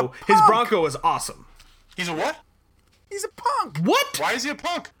Bronco is awesome. He's a what? He's a punk. What? Why is he a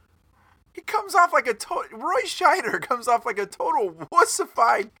punk? He comes off like Roy Scheider comes off like a total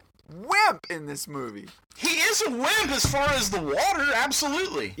wussified wimp in this movie. He is a wimp as far as the water,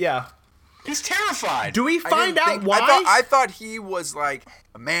 absolutely. Yeah. He's terrified. Do we find out why? I thought he was like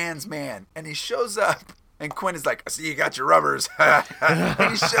a man's man, and he shows up. And Quinn is like, "I see you got your rubbers." And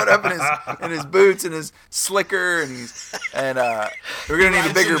he showed up in his boots and his slicker, and we're gonna need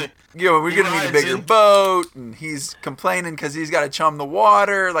a bigger boat. And he's complaining because he's got to chum the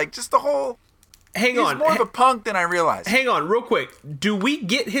water, like just the whole. He's more of a punk than I realized. Hang on, real quick. Do we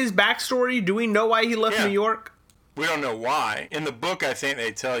get his backstory? Do we know why he left New York? We don't know why. In the book, I think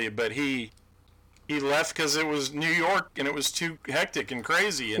they tell you, but he left because it was New York and it was too hectic and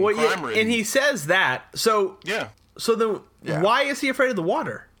crazy and crime-ridden. And he says that. So then, why is he afraid of the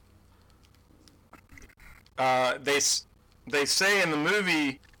water? They say in the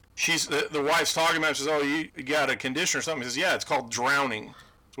movie, the wife's talking about it. She says, "Oh, you got a condition or something." He says, "Yeah, it's called drowning."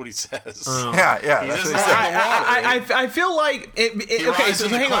 That's what he says. Yeah. He doesn't have the water. I feel like he rides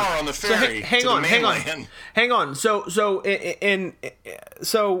in the car on the ferry. Hang on. So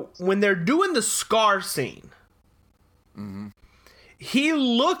when they're doing the scar scene, he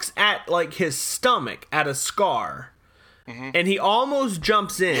looks at like his stomach at a scar, and he almost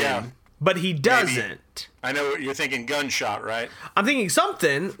jumps in, but he doesn't. Maybe. I know you're thinking gunshot, right? I'm thinking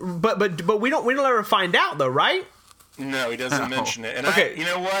something, but we don't ever find out though, right? No, he doesn't mention it. And you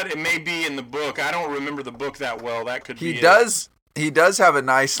know what? It may be in the book. I don't remember the book that well. That could be. He does have a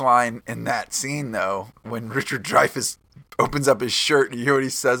nice line in that scene though, when Richard Dreyfuss opens up his shirt and you hear what he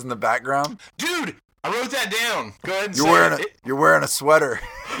says in the background. Dude, I wrote that down. Go ahead and You're wearing a sweater.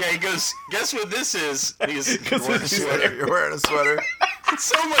 Yeah, he goes, "Guess what this is?" And he's You're wearing a sweater. It's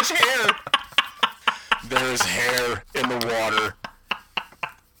so much hair. There's hair in the water.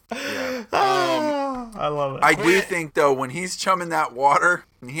 Yeah. I love it. I do think though, when he's chumming that water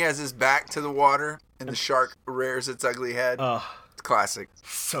and he has his back to the water and the shark rears its ugly head, it's classic.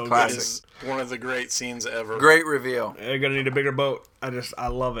 So classic. It's one of the great scenes ever. Great reveal. You're gonna need a bigger boat. I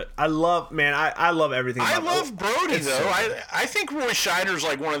love it. I love everything. I about love Brody though. So I think Roy Scheider's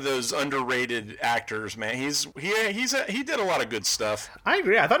like one of those underrated actors, man. He did a lot of good stuff. I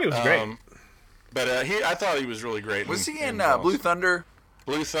agree. I thought he was great. But I thought he was really great. Was he in Blue Thunder?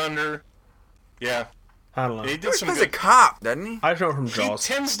 Blue Thunder. Yeah. I don't know. He plays a cop, doesn't he? I just know him from Jaws.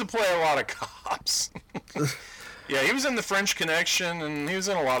 He tends to play a lot of cops. Yeah, he was in The French Connection, and he was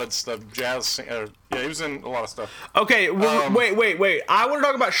in a lot of stuff. He was in a lot of stuff. Okay, wait. I want to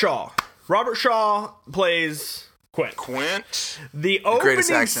talk about Shaw. Robert Shaw plays Quint. The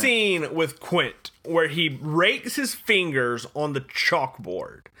opening scene with Quint, where he rakes his fingers on the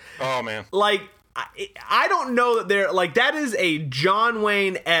chalkboard. Oh, man. Like, I don't know that that is a John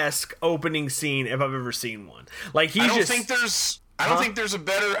Wayne-esque opening scene if I've ever seen one. Like, I don't think there's a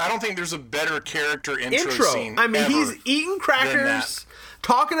better character intro scene. I mean, he's eating crackers,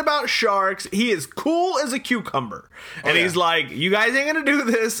 talking about sharks. He is cool as a cucumber. And he's like, "You guys ain't going to do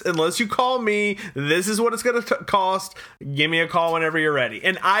this unless you call me. This is what it's going to cost. Give me a call whenever you're ready."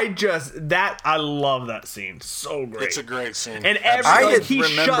 And I love that scene. So great. It's a great scene. And he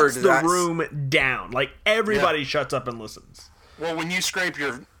shuts the room down. Like, everybody shuts up and listens. Well, when you scrape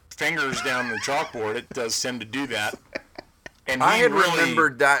your fingers down the chalkboard, it does tend to do that. And I had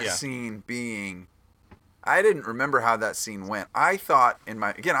remembered that scene being... I didn't remember how that scene went. I thought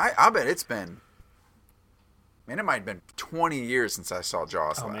I bet it's been... Man, it might have been 20 years since I saw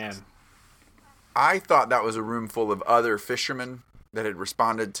Jaws last. Man. I thought that was a room full of other fishermen that had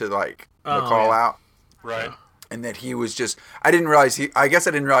responded to, the call out. Right. And that he was just... I didn't realize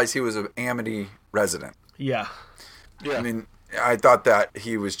he was an Amity resident. Yeah. I mean, I thought that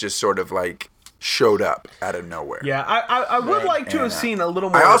he was just sort of like showed up out of nowhere. Yeah, I would like to have seen a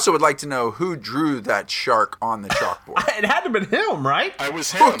little more. I also would like to know who drew that shark on the chalkboard. It had to have been him, right? I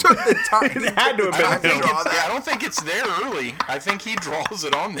was Who him. took the time? It had to have been him. I don't think it's there early. I think he draws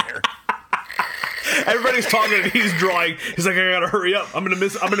it on there. Everybody's talking and he's drawing. He's like, I gotta hurry up. I'm gonna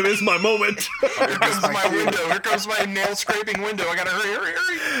miss my moment. Here comes my window. Here comes my nail scraping window. I gotta hurry.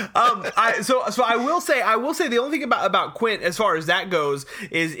 So I will say the only thing about Quint as far as that goes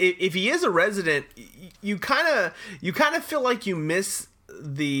is if he is a resident, you kind of feel like you miss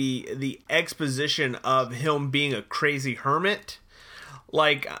the exposition of him being a crazy hermit.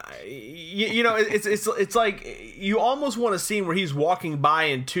 Like, you know, it's like you almost want a scene where he's walking by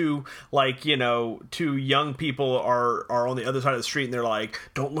and two young people are on the other side of the street and they're like,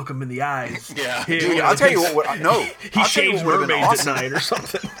 don't look him in the eyes. Yeah. Dude, I'll tell you what. No, he shaves mermaids at night or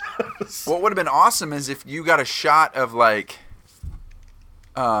something. What would have been awesome is if you got a shot of like,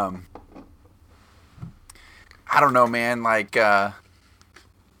 I don't know, man, like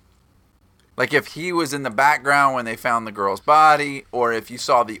if he was in the background when they found the girl's body, or if you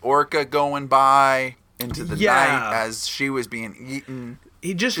saw the orca going by into the night as she was being eaten.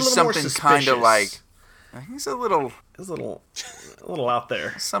 He just a little something more suspicious. kind of like he's a little out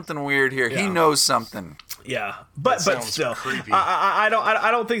there. Something weird here. Yeah. He knows something. Yeah, but still, creepy. I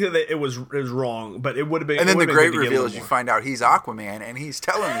don't think that it was wrong, but it would have been. And then the great reveal is you you find out he's Aquaman and he's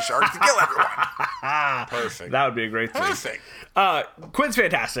telling the shark to kill everyone. Perfect. That would be a great thing. Perfect. Quinn's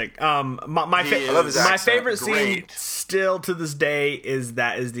fantastic. My favorite scene Great. still to this day is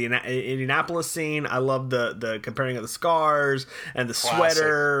the Indianapolis scene. I love the comparing of the scars and the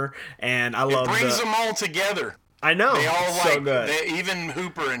sweater, and I love It brings them all together. I know. They all so good. even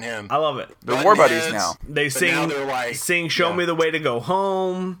Hooper and him. I love it. They're war buddies now. They sing "Show Me the Way to Go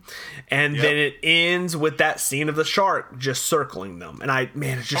Home," and then it ends with that scene of the shark just circling them. And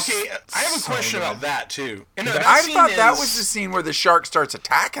it's just okay. I have a question about that too. And I thought that was the scene where the shark starts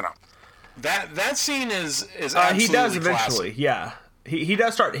attacking him. That scene is absolutely he does eventually. classic. Yeah, he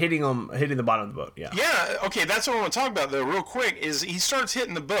does start hitting the bottom of the boat. Yeah. Yeah, okay, that's what I want to talk about though, real quick. Is he starts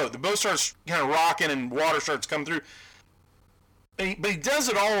hitting the boat? The boat starts kind of rocking, and water starts coming through. But he does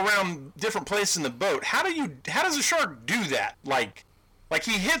it all around different places in the boat. How does a shark do that? Like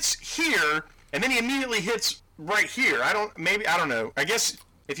he hits here, and then he immediately hits right here. I don't know. I guess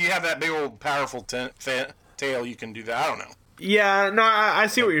if you have that big old powerful tail, you can do that. I don't know. Yeah, no, I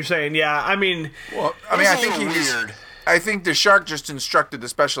see what you're saying. Yeah, I mean, I think he weird. I think the shark just instructed the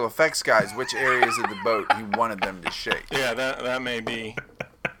special effects guys which areas of the boat he wanted them to shake. Yeah, that may be.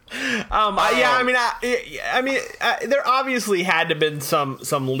 There obviously had to have been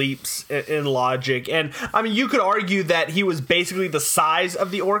some leaps in logic, and I mean, you could argue that he was basically the size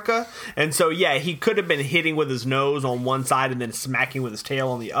of the orca, and so yeah, he could have been hitting with his nose on one side and then smacking with his tail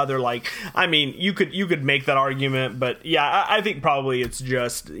on the other. Like, I mean, you could make that argument, but yeah, I think probably it's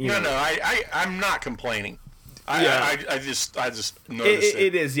just I'm not complaining. I just noticed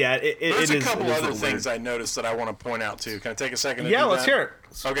it is, yeah. There's a couple other weird things I noticed that I want to point out too. Can I take a second? Yeah, let's hear it.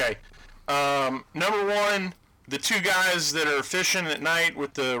 Okay. Number one, the two guys that are fishing at night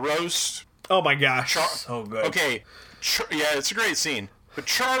with the roast. Oh my gosh, so good. Okay, yeah, it's a great scene. But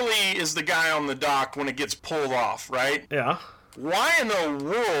Charlie is the guy on the dock when it gets pulled off, right? Yeah. Why in the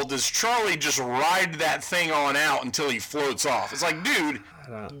world does Charlie just ride that thing on out until he floats off? It's like, dude,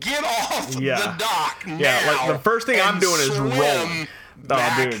 get off the dock now. Yeah, like the first thing I'm doing is rolling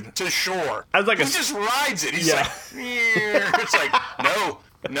back to shore. I was like, he just rides it. He's like, it's like, no.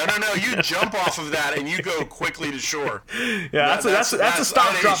 You jump off of that and you go quickly to shore. Yeah, that's a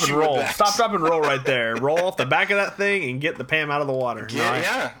stop, drop, and roll. Stop, drop, and roll right there. Roll off the back of that thing and get the Pam out of the water.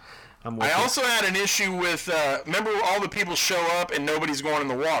 Yeah. I also had an issue with, remember all the people show up and nobody's going in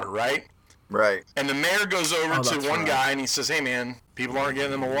the water, right? Right. And the mayor goes over to one guy and he says, hey man, people aren't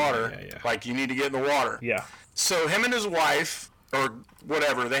getting in the water. Yeah. Like, you need to get in the water. Yeah. So him and his wife, or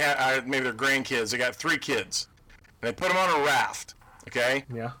whatever, they had maybe their grandkids, they got 3 kids. And they put them on a raft, okay?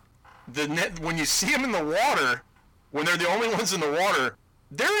 Yeah. When you see them in the water, when they're the only ones in the water,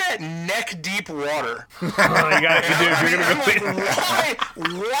 they're at neck-deep water. You got to do.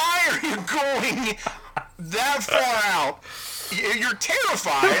 Why are you going that far out? You're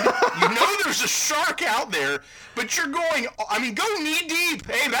terrified. You know there's a shark out there, but you're going, go knee-deep.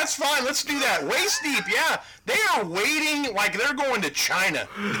 Hey, that's fine. Let's do that. Waist-deep, yeah. They are wading like they're going to China.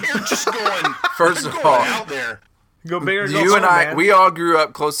 They're just going, First of all, out there. Go bigger. You and I, we all grew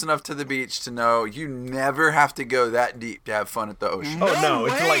up close enough to the beach to know you never have to go that deep to have fun at the ocean. No,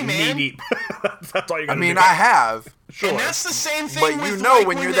 it's like knee deep. That's all you got to do. I have. Sure. And that's the same thing. But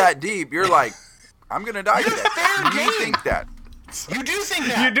when you're that deep, you're like, I'm gonna die today. You think that? You do think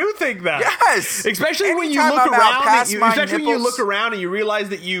that? You do think that? Yes. Especially when you Anytime look I'm out around. past my Especially when you nipples- look around and you realize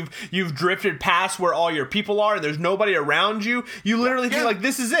that you've drifted past where all your people are and there's nobody around you. You literally think like,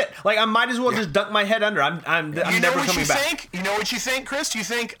 this is it. Like I might as well just dunk my head under. I'm never coming back. You know what you think, Chris? You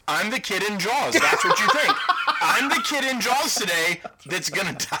think I'm the kid in Jaws. That's what you think. I'm the kid in Jaws today that's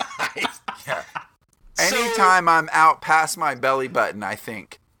gonna die. Yeah. Anytime I'm out past my belly button, I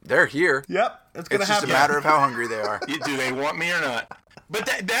think they're here. Yep, it's gonna It's just happen. a matter of how hungry they are. Do they want me or not? But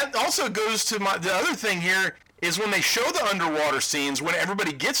that also goes to the other thing here is when they show the underwater scenes, when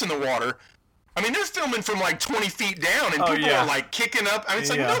everybody gets in the water, I mean, they're filming from like 20 feet down, and people are like kicking up. I mean, it's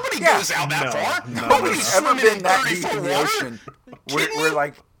like nobody goes out that far. Nobody's Ever swimming been in that 30 deep foot in the water. ocean where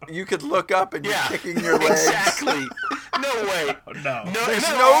like you could look up and you're kicking your legs? Exactly. No way. No. There's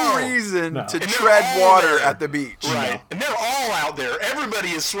and no reason to they're tread all water there. at the beach. Right. And they're all out there. Everybody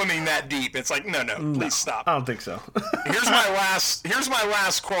is swimming that deep. It's like, no, please stop. I don't think so. Here's my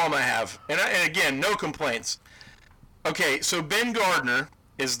last qualm I have. And again, no complaints. Okay, so Ben Gardner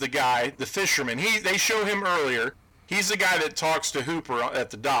is the guy, the fisherman. They show him earlier. He's the guy that talks to Hooper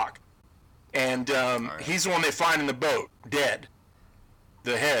at the dock. And he's the one they find in the boat, dead.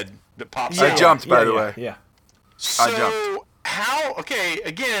 The head that pops out. I jumped, by the way. Yeah. So, I jumped.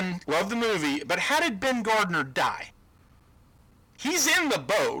 again, love the movie, but how did Ben Gardner die? He's in the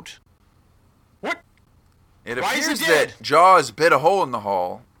boat. What? It Why is he appears dead? that Jaws bit a hole in the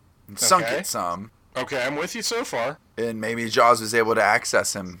hull and sunk Okay. it some, Okay, I'm with you so far. and maybe Jaws was able to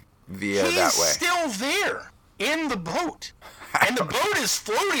access him via He's that way. still there in the boat. And the boat is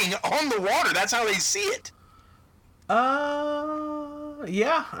floating on the water. That's how they see it.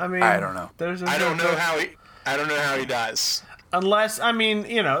 Yeah. I mean, I don't know. I don't know how he dies. Unless, I mean,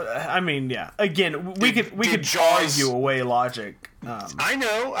 yeah. Again, we could Jaws- argue away logic. I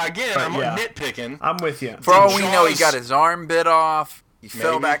know. Again, I'm nitpicking. I'm with you. For all Did we know, he Jaws- got his arm bit off. He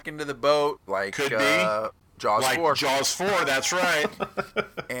fell Maybe. back into the boat like Could be. Jaws Like 4. Jaws 4, that's right.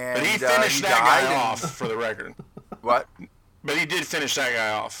 And But he finished he that died guy and- off, for the record. What? But he did finish that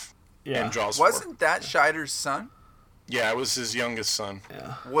guy off Yeah. in Jaws 4. Wasn't that Scheider's son? Yeah, it was his youngest son.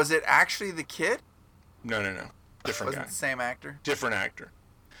 Yeah. Was it actually the kid? No. Different Was guy. it the same actor? Different actor.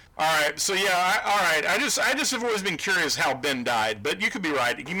 All right, so yeah, all right. I just have always been curious how Ben died, but you could be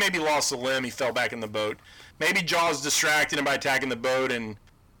right. He maybe lost a limb. He fell back in the boat. Maybe Jaws distracted him by attacking the boat, and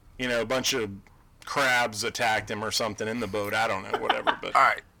a bunch of crabs attacked him or something in the boat. I don't know, whatever. But All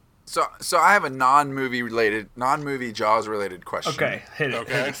right. So I have a non-movie Jaws related question. Okay, hit it.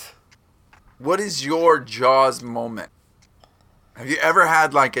 Okay. Hit it. What is your Jaws moment? Have you ever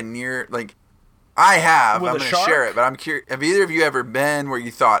had like a near like? I have. With I'm a going to shark? share it, but I'm curious. Have either of you ever been where you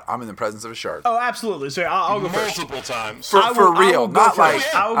thought I'm in the presence of a shark? Oh, absolutely. So I'll go first. multiple times. For I will real, go not like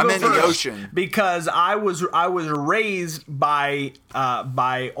first. I will I'm go in the first. ocean. Because I was raised by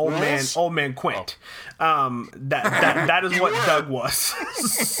old man Quint. That is what were. Doug was.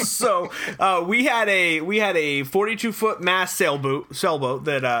 So we had a 42-foot mast sailboat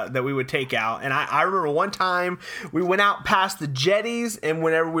that we would take out, and I remember one time we went out past the jetties, and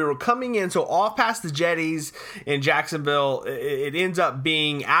whenever we were coming in, so off past the jetties in Jacksonville, it ends up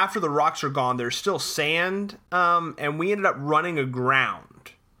being after the rocks are gone, there's still sand, and we ended up running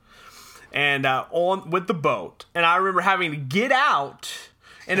aground and on with the boat, and I remember having to get out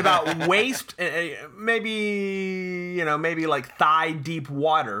in about waist, maybe like thigh deep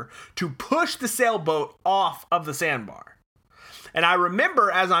water to push the sailboat off of the sandbar. And I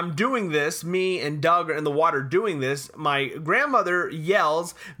remember as I'm doing this, me and Doug are in the water doing this, my grandmother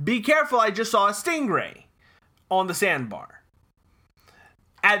yells, "Be careful, I just saw a stingray on the sandbar."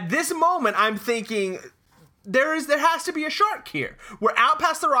 At this moment, I'm thinking, there has to be a shark here. We're out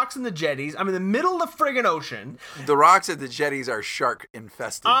past the rocks and the jetties. I'm in the middle of the friggin' ocean. The rocks at the jetties are shark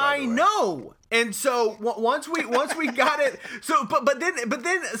infested. by the way. know. And so once we got it, so but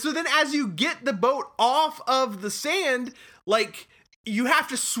then as you get the boat off of the sand, like you have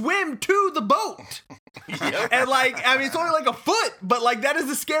to swim to the boat. Yep. And like, I mean, it's only like a foot, but like that is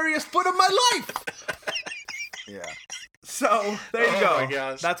the scariest foot of my life. Yeah. So there you Oh go. my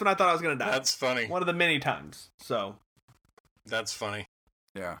gosh. That's when I thought I was gonna die. That's funny. One of the many times. So That's funny.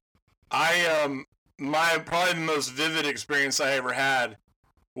 Yeah. My probably the most vivid experience I ever had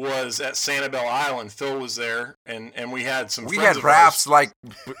was at Sanibel Island. Phil was there, and we had some. We friends had of rafts ours. like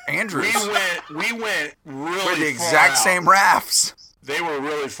Andrews. We went really With the far exact out. same rafts. They were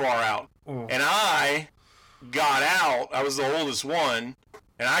really far out, Mm. and I got out. I was the oldest one,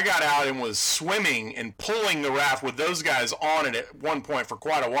 and I got out and was swimming and pulling the raft with those guys on it at one point for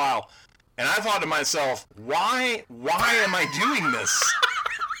quite a while. And I thought to myself, why am I doing this?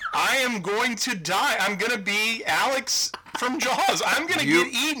 I am going to die. I'm going to be Alex from Jaws. I'm going to get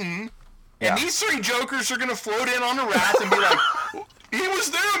eaten, and these three jokers are going to float in on a raft and be like, he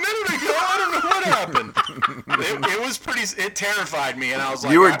was there a minute ago. I don't know what happened. It was pretty. It terrified me, and I was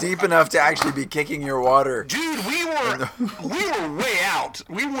like, you were deep enough to actually be kicking your water. Dude, we were way out.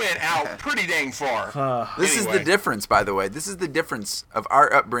 We went out pretty dang far. This is the difference, by the way. This is the difference of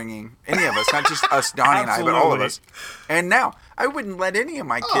our upbringing. Any of us, not just us, Donnie and I, but all of us. And now, I wouldn't let any of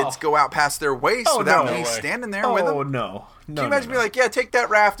my kids go out past their waist without me standing there with them. Oh, no. Can you imagine me like, yeah, take that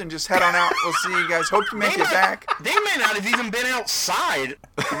raft and just head on out. We'll see you guys. Hope you make it back. They may not have even been outside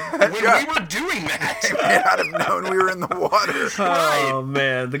when we were doing that. They may not have known we were in the water. Oh,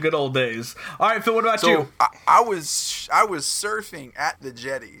 man. The good old days. All right, Phil, what about you? I was surfing at the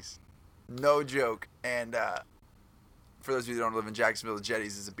jetties. No joke. And for those of you who don't live in Jacksonville, the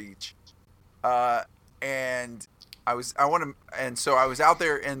jetties is a beach. And so I was out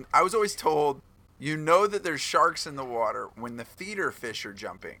there, and I was always told, you know that there's sharks in the water when the feeder fish are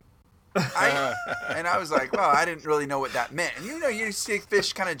jumping. And I was like, well, I didn't really know what that meant. And you see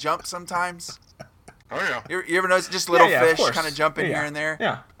fish kind of jump sometimes. Oh, yeah. You ever notice just little fish kind of jumping here and there?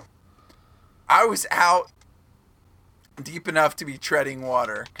 Yeah. I was out deep enough to be treading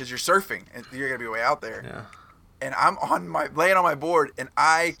water because you're surfing and you're going to be way out there. Yeah. And I'm laying on my board, and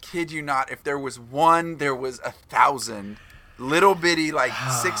I kid you not, if there was one, there was 1,000 little bitty, like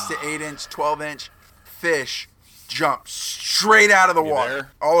 6 to 8 inch, 12-inch fish jump straight out of the water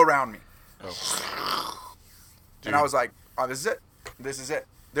all around me. Oh. And I was like, oh, this is it. This is it.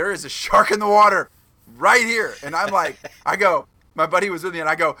 There is a shark in the water right here. And I'm like, my buddy was with me, and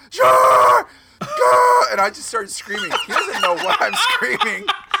I go, shark! Go! And I just started screaming. He doesn't know what I'm screaming.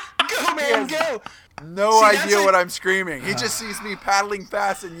 Go, man, go! No idea what I'm screaming. He just sees me paddling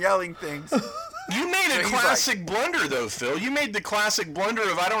fast and yelling things. You made a classic blunder, though, Phil. You made the classic blunder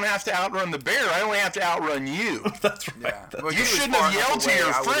of I don't have to outrun the bear. I only have to outrun you. That's right. Yeah. You shouldn't have yelled to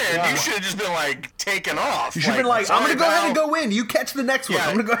your friend. You should have just been, like, taken off. You should have been like, I'm going to go ahead and go in. You catch the next one.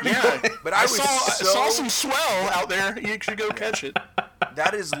 I'm going to go ahead and go in. But I saw some swell out there. You should go catch it.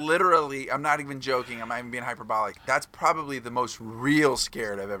 That is literally, I'm not even joking. I'm not even being hyperbolic. That's probably the most real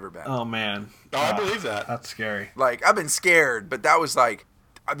scared I've ever been. Oh, man. Oh, I believe that. That's scary. Like, I've been scared, but that was like,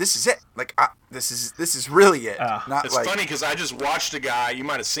 this is it. Like, this is really it. It's funny because I just watched a guy, you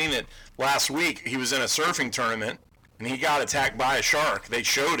might have seen it last week. He was in a surfing tournament, and he got attacked by a shark. They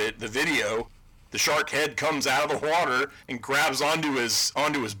showed it, the video. The shark head comes out of the water and grabs onto his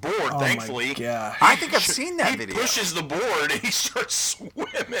board, thankfully. My gosh. I think I've seen that video. He pushes the board and he starts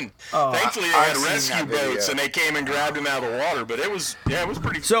swimming. Oh, thankfully, they had rescue boats and they came and grabbed him out of the water. But it was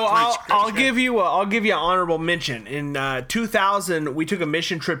pretty. So pretty I'll give you an honorable mention. In 2000, we took a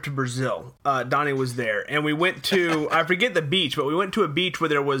mission trip to Brazil. Donnie was there, and we went to I forget the beach, but we went to a beach where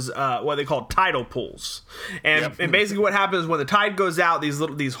there was what they call tidal pools, and basically what happens when the tide goes out,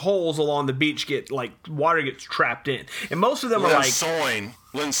 these holes along the beach get like water gets trapped in, and most of them are like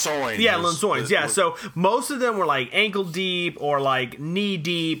Linsoin. Yeah, Linsoins. Yeah, so most of them were like ankle deep or like knee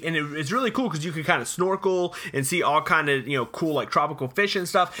deep, and it's really cool because you could kind of snorkel and see all kind of cool like tropical fish and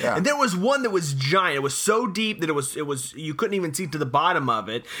stuff. Yeah. And there was one that was giant. It was so deep that it was you couldn't even see to the bottom of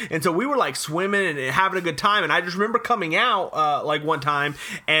it. And so we were like swimming and having a good time. And I just remember coming out like one time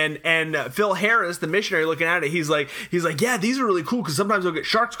and Phil Harris, the missionary, looking at it, he's like, yeah, these are really cool because sometimes they'll get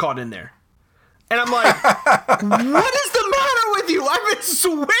sharks caught in there. And I'm like, what is the matter with you? I've been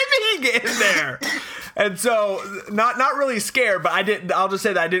swimming in there. And so, not really scared, but I'll just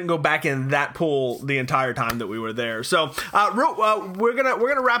say that I didn't go back in that pool the entire time that we were there. So, we're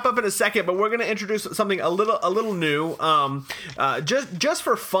gonna wrap up in a second, but we're gonna introduce something a little new. Just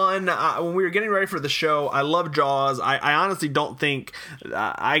for fun, when we were getting ready for the show, I love Jaws. I honestly don't think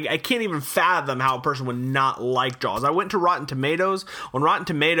I can't even fathom how a person would not like Jaws. I went to Rotten Tomatoes. On Rotten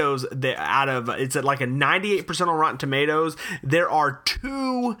Tomatoes, it's at like a 98% on Rotten Tomatoes. There are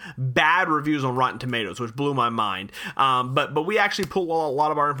 2 bad reviews on Rotten Tomatoes, which blew my mind. But we actually pull a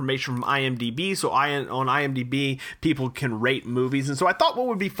lot of our information from IMDb. So on IMDb, people can rate movies. And so I thought what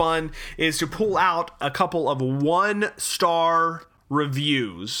would be fun is to pull out a couple of 1-star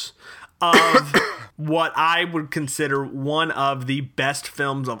reviews of what I would consider one of the best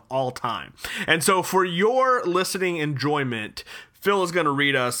films of all time. And so for your listening enjoyment, Phil is going to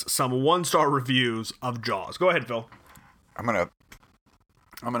read us some 1-star reviews of Jaws. Go ahead, Phil. I'm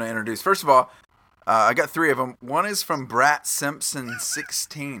gonna introduce. First of all, I got 3 of them. One is from Brat Simpson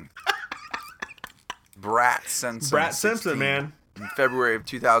 16. Brat Simpson, man. In February of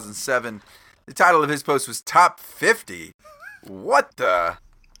 2007. The title of his post was Top 50. What the?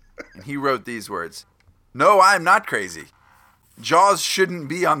 And he wrote these words. No, I'm not crazy. Jaws shouldn't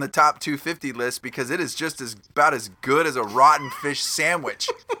be on the top 250 list because it is just about as good as a rotten fish sandwich!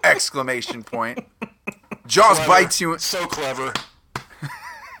 Exclamation point. Jaws Clever. bites you. So clever.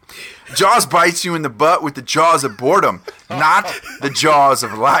 Jaws bites you in the butt with the jaws of boredom, not the jaws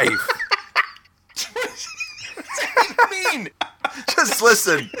of life. What do you mean? Just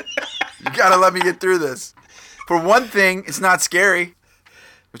listen. You gotta let me get through this. For one thing, it's not scary,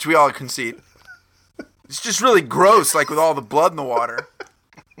 which we all concede. It's just really gross, like with all the blood in the water.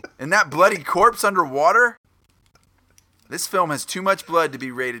 And that bloody corpse underwater? This film has too much blood to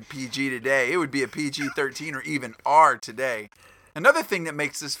be rated PG today. It would be a PG-13 or even R today. Another thing that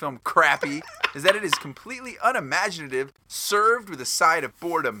makes this film crappy is that it is completely unimaginative, served with a side of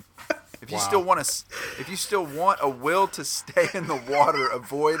boredom. If you still want a will to stay in the water,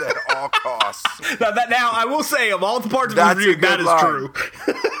 avoid at all costs. Now I will say, of all the parts of the That's review, a good that is line. true.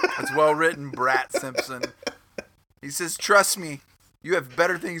 It's well written, Brat Simpson. He says, "Trust me, you have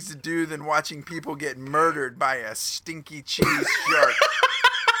better things to do than watching people get murdered by a stinky cheese shark."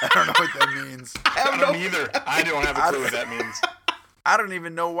 I don't know what that means. I don't either. I don't have a clue what that means. I don't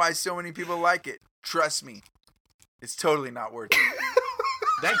even know why so many people like it. Trust me, it's totally not worth it.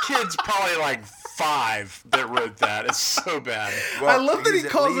 That kid's probably like 5 that wrote that. It's so bad. I love that he he's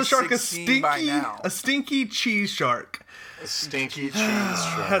at calls the least shark a 16 by now. stinky cheese shark. A stinky cheese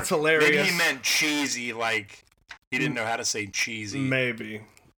shark. That's hilarious. Maybe he meant cheesy, like he didn't know how to say cheesy. Maybe.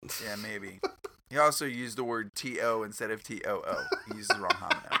 Yeah, maybe. He also used the word T-O instead of T-O-O. He used the wrong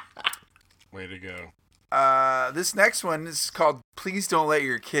homonym. Way to go. This next one is called "Please Don't Let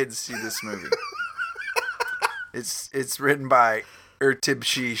Your Kids See This Movie." It's written by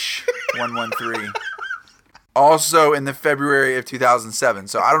Ertibsheesh 113. Also in the February of 2007.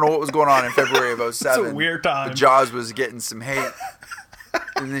 So I don't know what was going on in February of 07. It's a weird time. But Jaws was getting some hate.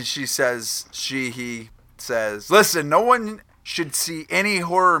 And then he says, "Listen, no one should see any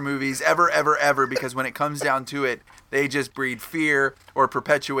horror movies ever, because when it comes down to it, they just breed fear or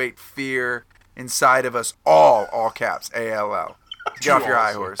perpetuate fear inside of us all caps, ALL. Get off your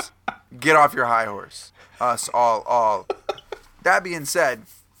high horse. Get off your high horse. Us all. That being said,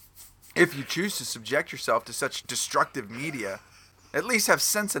 if you choose to subject yourself to such destructive media, at least have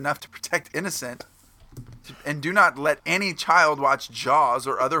sense enough to protect innocent, and do not let any child watch Jaws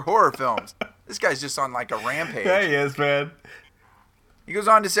or other horror films." This guy's just on like a rampage. Yeah, he is, man. He goes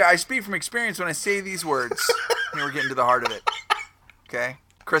on to say, "I speak from experience when I say these words." Here we're getting to the heart of it. Okay?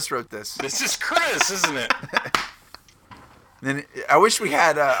 Chris wrote this. This is Chris, isn't it? Then I wish we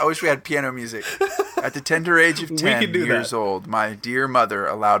had piano music. At the tender age of 10 could do years that. old, my dear mother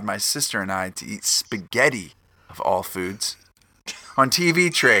allowed my sister and I to eat spaghetti, of all foods, on TV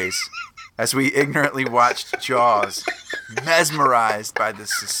trays as we ignorantly watched Jaws, mesmerized by the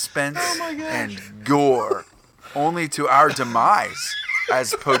suspense and gore, only to our demise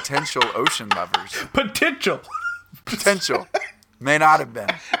as potential ocean lovers. Potential. May not have been.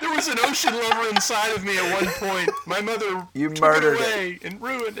 There was an ocean lover inside of me at one point. My mother took murdered it away and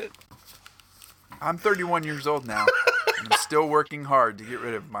ruined it. I'm 31 years old now, and I'm still working hard to get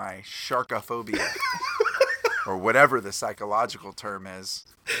rid of my sharkophobia, or whatever the psychological term is.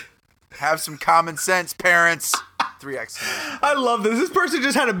 Have some common sense, parents. 3 exclamation. I love this. This person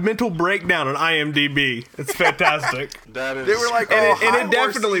just had a mental breakdown on IMDb. It's fantastic. That is. They were like, and oh, it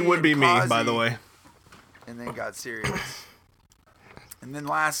definitely would be me, Kazi, by the way. And then got serious. And then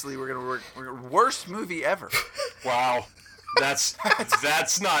lastly, we're gonna worst movie ever. Wow. That's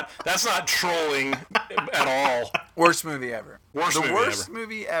not trolling at all. Worst movie ever. Worst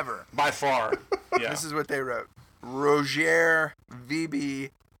movie ever. By far. Yeah. This is what they wrote. Roger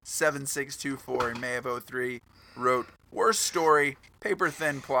VB7624 in May of 03 wrote, "Worst story, paper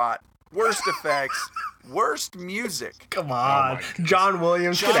thin plot, worst effects, worst music." Come on. John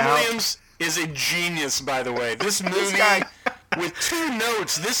Williams, John get out. Williams is a genius, by the way. This movie, guy- with 2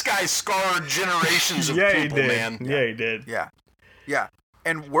 notes, this guy scarred generations of Yeah, he people, did. man. Yeah, he did. Yeah.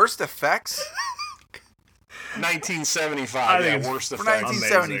 And worst effects 1975. I think Yeah, it's worst for effects.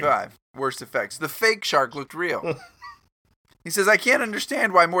 1975. Worst effects. The fake shark looked real. He says, "I can't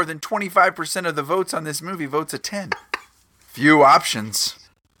understand why more than 25% of the votes on this movie votes a 10. Few options,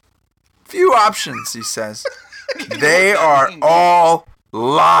 he says. They are all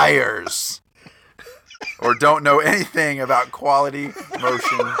liars. Or don't know anything about quality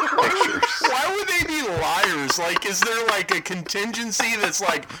motion pictures." Why would they be liars? Like, is there like a contingency that's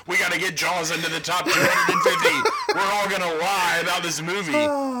like, we got to get Jaws into the top 250? We're all gonna lie about this movie.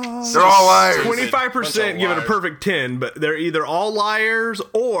 They're all liars. 25% give it a perfect 10, but they're either all liars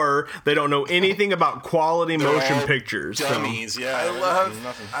or they don't know anything about quality motion pictures. Dummies, yeah.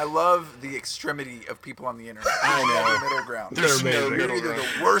 I love the extremity of people on the internet. I know. The middle ground. There's no You're middle either ground.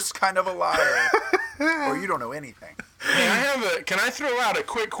 the worst kind of a liar, or you don't know anything. Hey, can I throw out a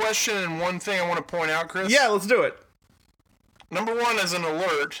quick question and one thing I want to point out, Chris? Yeah, let's do it. Number one is an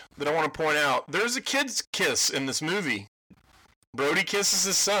alert that I want to point out. There's a kid's kiss in this movie. Brody kisses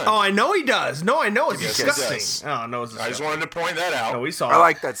his son. Oh, I know he does. No, I know it's Yes, he disgusting. does. Oh, no, it's disgusting. I just wanted to point that out. No, we saw I it.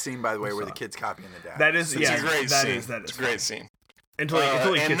 like that scene, by the way, where the kid's copying the dad. That is, It's yeah, a great that scene. is It's a great scene. Until he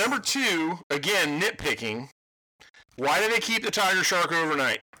And kisses. number two, again, nitpicking. Why do they keep the tiger shark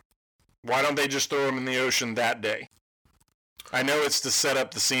overnight? Why don't they just throw him in the ocean that day? I know it's to set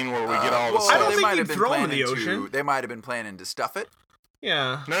up the scene where we get all the I stuff. don't they think might you'd have been throw him in planning the ocean. They might have been planning to stuff it.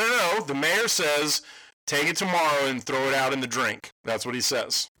 Yeah. No. The mayor says, take it tomorrow and throw it out in the drink. That's what he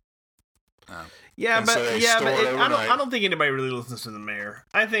says. Yeah, And so but they yeah, store but it I overnight. don't think anybody really listens to the mayor.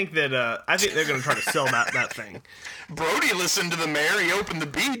 I think that they're going to try to sell that thing. Brody listened to the mayor. He opened the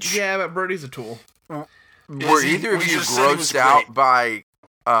beach. Yeah, but Brody's a tool. Were he- either of we you just said he was grossed out great.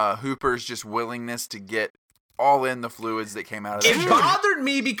 by Hooper's just willingness to get all in the fluids that came out of It that? bothered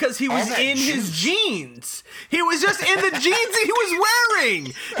me because he was that in his juice. jeans. He was just in the jeans that he was wearing.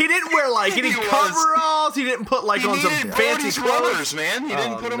 He didn't wear like any He was. coveralls. He didn't put like He on some needed fancy Brody's clothes. rubbers, man. He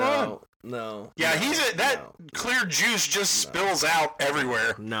didn't put them on. No. Yeah, no, clear juice just spills out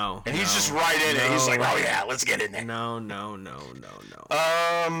everywhere. No. And he's just right in it. He's like, oh yeah, let's get in there. No.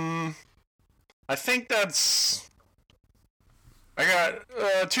 I think that's. I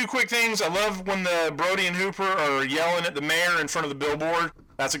got two quick things. I love when the Brody and Hooper are yelling at the mayor in front of the billboard.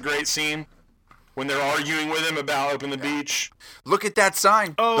 That's a great scene. When they're arguing with him about open the beach. Look at that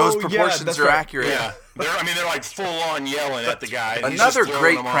sign. Oh, Those yeah, proportions that's are right. accurate. Yeah, they're like full on yelling at the guy. And he's just Another throwing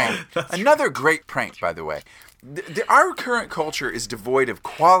great them on. prank. Another great prank, by the way. Our current culture is devoid of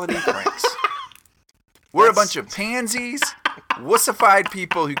quality pranks. We're a bunch of pansies, wussified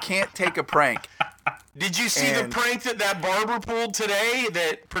people who can't take a prank. Did you see the prank that barber pulled today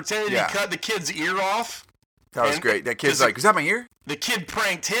that pretended Yeah. he cut the kid's ear off? That was And- great. That kid's 'cause like, is that my ear? The kid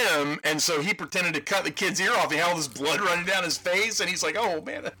pranked him, and so he pretended to cut the kid's ear off. He had all this blood running down his face, and he's like, oh,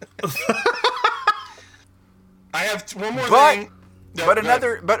 man. I have one more thing. No, But go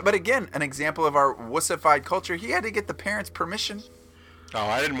ahead. but again, an example of our wussified culture. He had to get the parents' permission. Oh,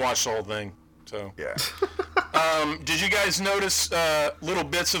 I didn't watch the whole thing. So, Yeah. did you guys notice little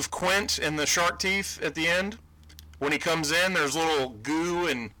bits of Quint in the shark teeth at the end? When he comes in, there's little goo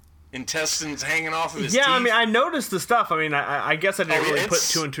and intestines hanging off of his teeth. Yeah, I mean, I noticed the stuff. I mean, I guess I didn't Oh, really put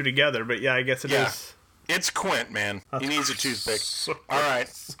it's- two and two together, but yeah, I guess it is. Yeah. It's Quint, man. He needs a toothpick. All right.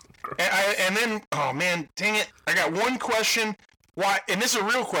 And then, oh man, dang it! I got one question. Why? And this is a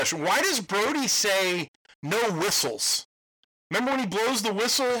real question. Why does Brody say no whistles? Remember when he blows the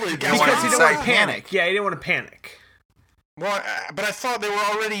whistle? wanted Because to he didn't say want to panic. Yeah, he didn't want to panic. Well, but I thought they were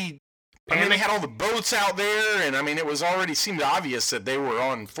already. I mean, they had all the boats out there, and I mean, it was already seemed obvious that they were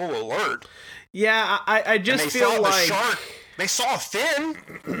on full alert. Yeah, I And just they feel saw like the shark. They saw a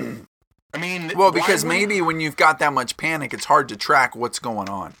fin. I mean, Well, why because would- maybe when you've got that much panic, it's hard to track what's going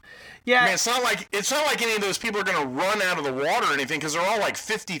on. yeah. I mean, it's not like any of those people are going to run out of the water or anything because they're all like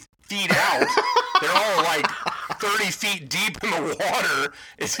 50 feet out. They're all like 30 feet deep in the water.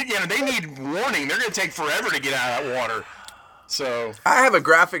 They need warning. They're going to take forever to get out of that water. So I have a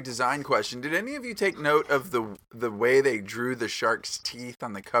graphic design question. Did any of you take note of the way they drew the shark's teeth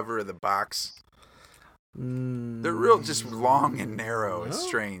on the cover of the box? They're real, just long and narrow. It's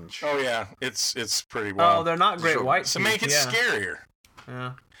strange. oh yeah, it's pretty Oh, wild. they're not great So- white. to teeth, make it yeah. scarier.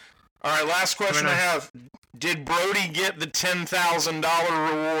 Yeah. All right, last question I nice. have: did Brody get the $10,000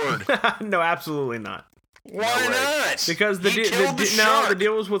 reward? No, absolutely not. Why not? Because the he deal, killed the no, shark. the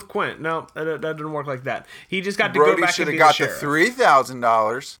deal was with Quint. No, that didn't work like that. He just got to Brody go back should and have be the got the sheriff.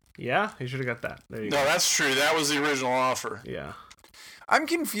 $3,000. Yeah, he should have got that. There you No, go. that's true. That was the original offer. Yeah. I'm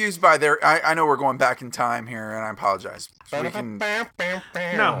confused by their. I know we're going back in time here, and I apologize. We can, No.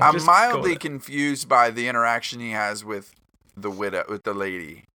 I'm Just go mildly with it. confused by the interaction he has with the widow, with the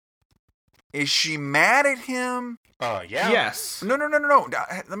lady. Is she mad at him? Yeah. Yes. No.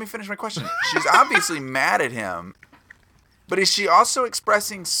 Let me finish my question. She's obviously mad at him, but is she also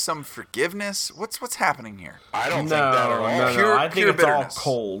expressing some forgiveness? What's happening here? I don't think No, that at all. no. Pure- I think pure it's bitterness. all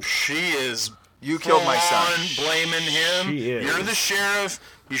cold. She is You killed my son. full-on blaming him. She is. You're the sheriff.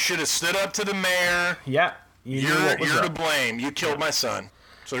 You should have stood up to the mayor. Yeah. You knew You're what was to up. blame. You killed my son.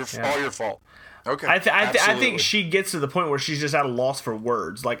 So it's Yeah. all your fault. Okay. I Absolutely. think she gets to the point where she's just at a loss for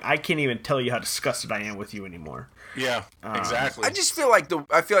words. Like, I can't even tell you how disgusted I am with you anymore. Yeah, exactly. I just feel like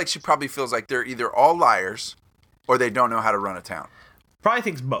she probably feels like they're either all liars or they don't know how to run a town. Probably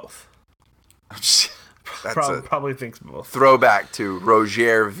thinks both. That's a Probably thinks both. throwback to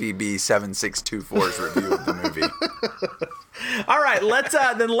Roger VB7624's review of the movie. All right,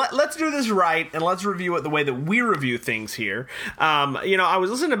 let's do this right, and let's review it the way that we review things here. I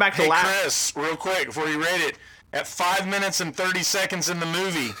was listening back to Hey, last. Chris, real quick, before you rate it, at 5 minutes and 30 seconds in the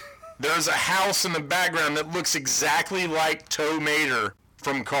movie, there's a house in the background that looks exactly like Tow Mater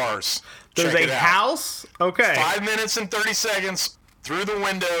from Cars. There's Check a it out. house. Okay. 5 minutes and 30 seconds through the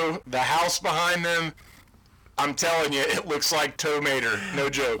window, the house behind them. I'm telling you, it looks like Tow Mater. No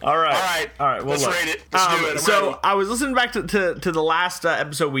joke. All right. Well, let's rate it. Let's do it. I'm So ready. I was listening back to the last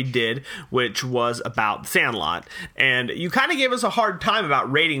episode we did, which was about Sandlot, and you kind of gave us a hard time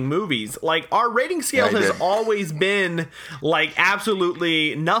about rating movies. Like, our rating scale Yeah, I has did. always been like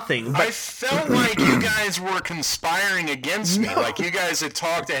absolutely nothing. I But felt like you guys were conspiring against me. Like you guys had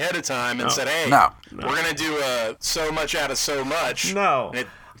talked ahead of time and said, "Hey, No. we're gonna do so much out of so much." no, And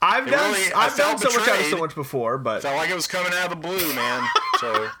I've it done really- I I've done felt so much out of so betrayed. much before, but felt like it was coming out of the blue, man.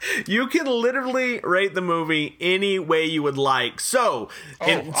 So you can literally rate the movie any way you would like. So,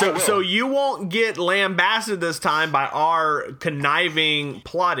 I will. so you won't get lambasted this time by our conniving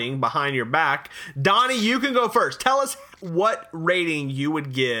plotting behind your back. Donnie, you can go first. Tell us what rating you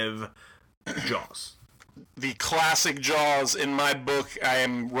would give Jaws. the classic Jaws in my book, I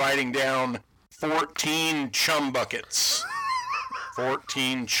am writing down 14 chum buckets.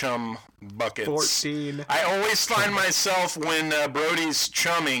 14 chum buckets. 14. I always find myself when Brody's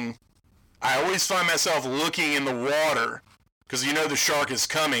chumming, I always find myself looking in the water because you know the shark is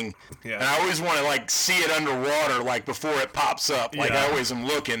coming. Yeah. And I always want to like see it underwater like before it pops up. Like Yeah. I always am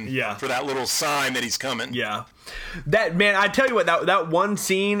looking for that little sign that he's coming. Yeah, that man. I tell you what, that one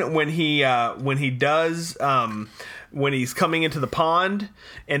scene when he does when he's coming into the pond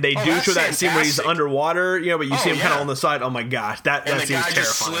and they do that's show that scene where he's fantastic. underwater, but you see him kind yeah. of on the side. Oh my gosh, that And the seems guy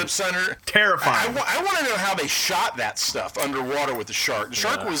just terrifying. slips under. Terrifying. I want to know how they shot that stuff underwater with the shark. The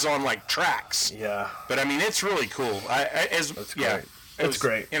shark was on like tracks. Yeah, But I mean, it's really cool. That's great. That's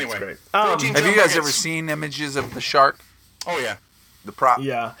great. Anyway, That's great. 14 Have you chum guys buckets. ever seen images of the shark? Oh yeah. The prop?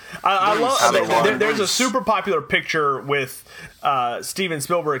 Yeah, I Bruce, love. how they call him There's a Bruce. super popular picture with Steven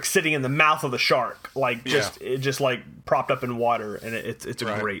Spielberg sitting in the mouth of the shark, like just like propped up in water, and it's a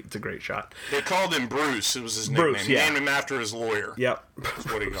Right. great shot. They called him Bruce. It was his Bruce, nickname. yeah. He named him after his lawyer. Yep. That's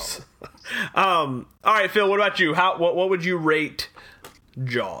what he called him. All right, Phil. What about you? What would you rate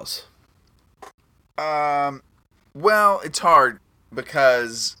Jaws? Well, it's hard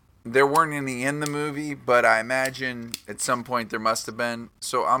because there weren't any in the movie, but I imagine at some point there must have been.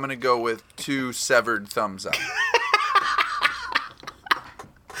 So I'm going to go with 2 severed thumbs up.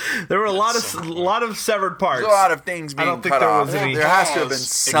 There were a lot of severed parts. There's a lot of things I being don't think cut there off. was any- There has to have been Paws.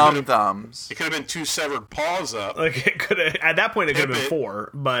 some It thumbs. It could have been 2 severed paws up. Like it could have at that point it could have been Pip-it.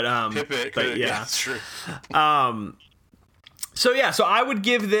 4, but Pip-it. but yeah. That's true. So I would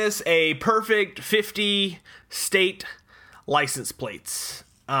give this a perfect 50 state license plates.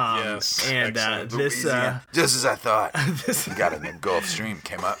 Yes, and excellent. this Louisiana. Just as I thought. You got it in the Gulf Stream,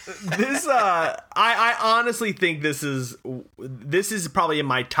 came up. I honestly think this is probably in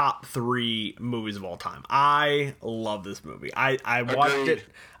my top 3 movies of all time. I love this movie. I watched Agreed. it.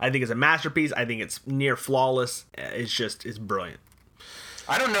 I think it's a masterpiece. I think it's near flawless. It's brilliant.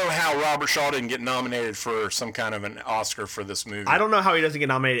 I don't know how Robert Shaw didn't get nominated for some kind of an Oscar for this movie. I don't know how he doesn't get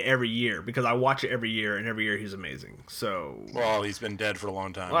nominated every year because I watch it every year and every year he's amazing. So Well, he's been dead for a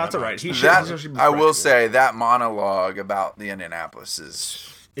long time. well, that's That all right. might- He should That, be I will credited. say that monologue about the Indianapolis is...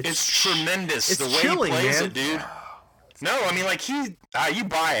 It's tremendous it's the way chilling, he plays man. it, dude. No, I mean, like you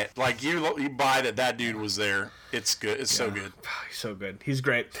buy it. Like you buy that dude was there. It's good. It's so good. He's so good. He's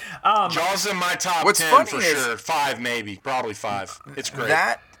great. Jaws in my top What's 10 funny for is- sure. 5 maybe, probably 5. It's great.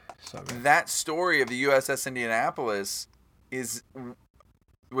 That story of the USS Indianapolis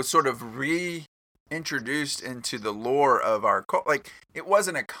was sort of reintroduced into the lore of our culture. Like, it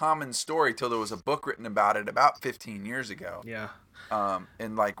wasn't a common story till there was a book written about it about 15 years ago. Yeah.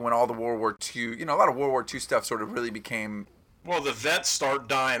 And like when all the World War II, a lot of World War II stuff sort of really became... Well, the vets start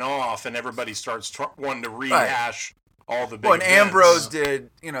dying off, and everybody starts wanting to rehash all the big Well, and events. Ambrose did,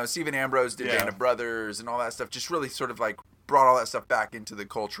 Stephen Ambrose did Yeah. Band of Brothers and all that stuff. Just really sort of like brought all that stuff back into the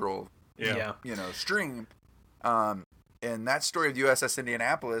cultural, Yeah. stream. And that story of the USS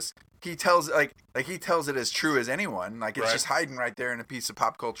Indianapolis, he tells it as true as anyone. Like it's Right. just hiding right there in a piece of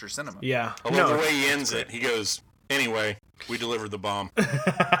pop culture cinema. Yeah. I love the way he ends it. He goes, "Anyway, we delivered the bomb."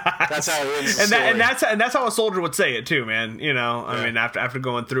 That's how it ends. And that's how a soldier would say it too, man. You know, I mean, after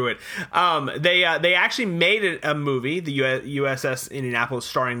going through it, they actually made a movie, the USS Indianapolis,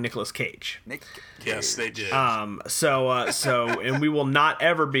 starring Nicolas Cage. Yes, they did. So and we will not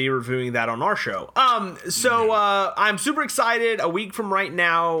ever be reviewing that on our show. I'm super excited. A week from right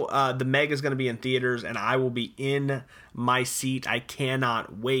now, the Meg is going to be in theaters, and I will be in my seat. I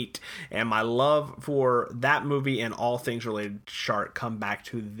cannot wait. And my love for that movie and all things related to Shark come back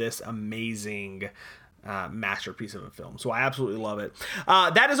to this amazing masterpiece of a film. So I absolutely love it.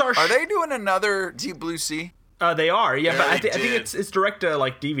 That is our. Are they doing another Deep Blue Sea? They are, yeah, but I think it's direct to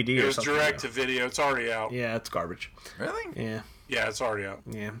like DVD or something. It was direct to video. It's already out. Yeah, it's garbage. Really? Yeah. Yeah, it's already out.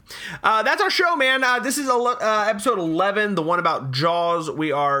 Yeah. That's our show, man. This is episode 11, the one about Jaws.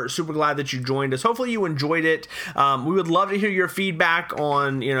 We are super glad that you joined us. Hopefully you enjoyed it. We would love to hear your feedback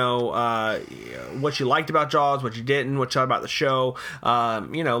on, what you liked about Jaws, what you didn't, what you thought about the show.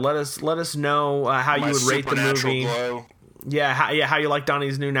 Let us know how you would rate the movie. Glow. Yeah, how you like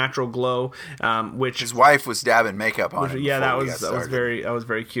Donnie's new natural glow, which his wife was dabbing makeup on him. Yeah, that was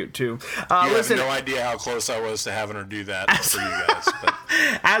very cute too. Listen, have no idea how close I was to having her do that for you guys. But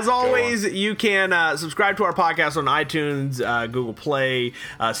as always, you can subscribe to our podcast on iTunes, Google Play,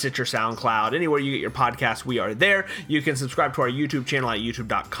 Stitcher, SoundCloud, anywhere you get your podcasts, we are there. You can subscribe to our YouTube channel at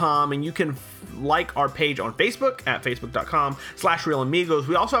youtube.com, and you can like our page on Facebook at facebook.com/realamigos.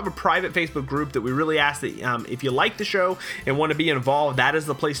 We also have a private Facebook group that we really ask that if you like the show and want to be involved, that is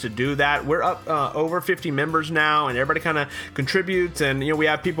the place to do that. We're up over 50 members now, and everybody kind of contributes. And we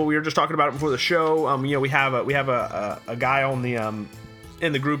have people. We were just talking about it before the show. We have a guy on the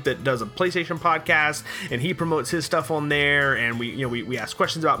in the group that does a PlayStation podcast, and he promotes his stuff on there, and we ask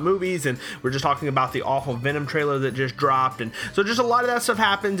questions about movies, and we're just talking about the awful Venom trailer that just dropped, and so just a lot of that stuff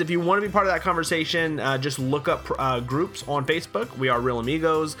happens. If you want to be part of that conversation, just look up groups on Facebook. We are Real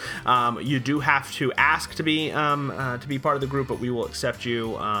Amigos. You do have to ask to be part of the group, but we will accept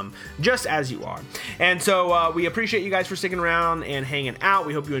you just as you are. And so we appreciate you guys for sticking around and hanging out.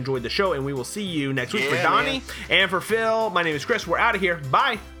 We hope you enjoyed the show, and we will see you next week. For Donnie and for Phil, my name is Chris. We're out of here.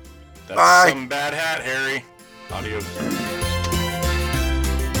 Bye. That's some bad hat, Harry. Adios.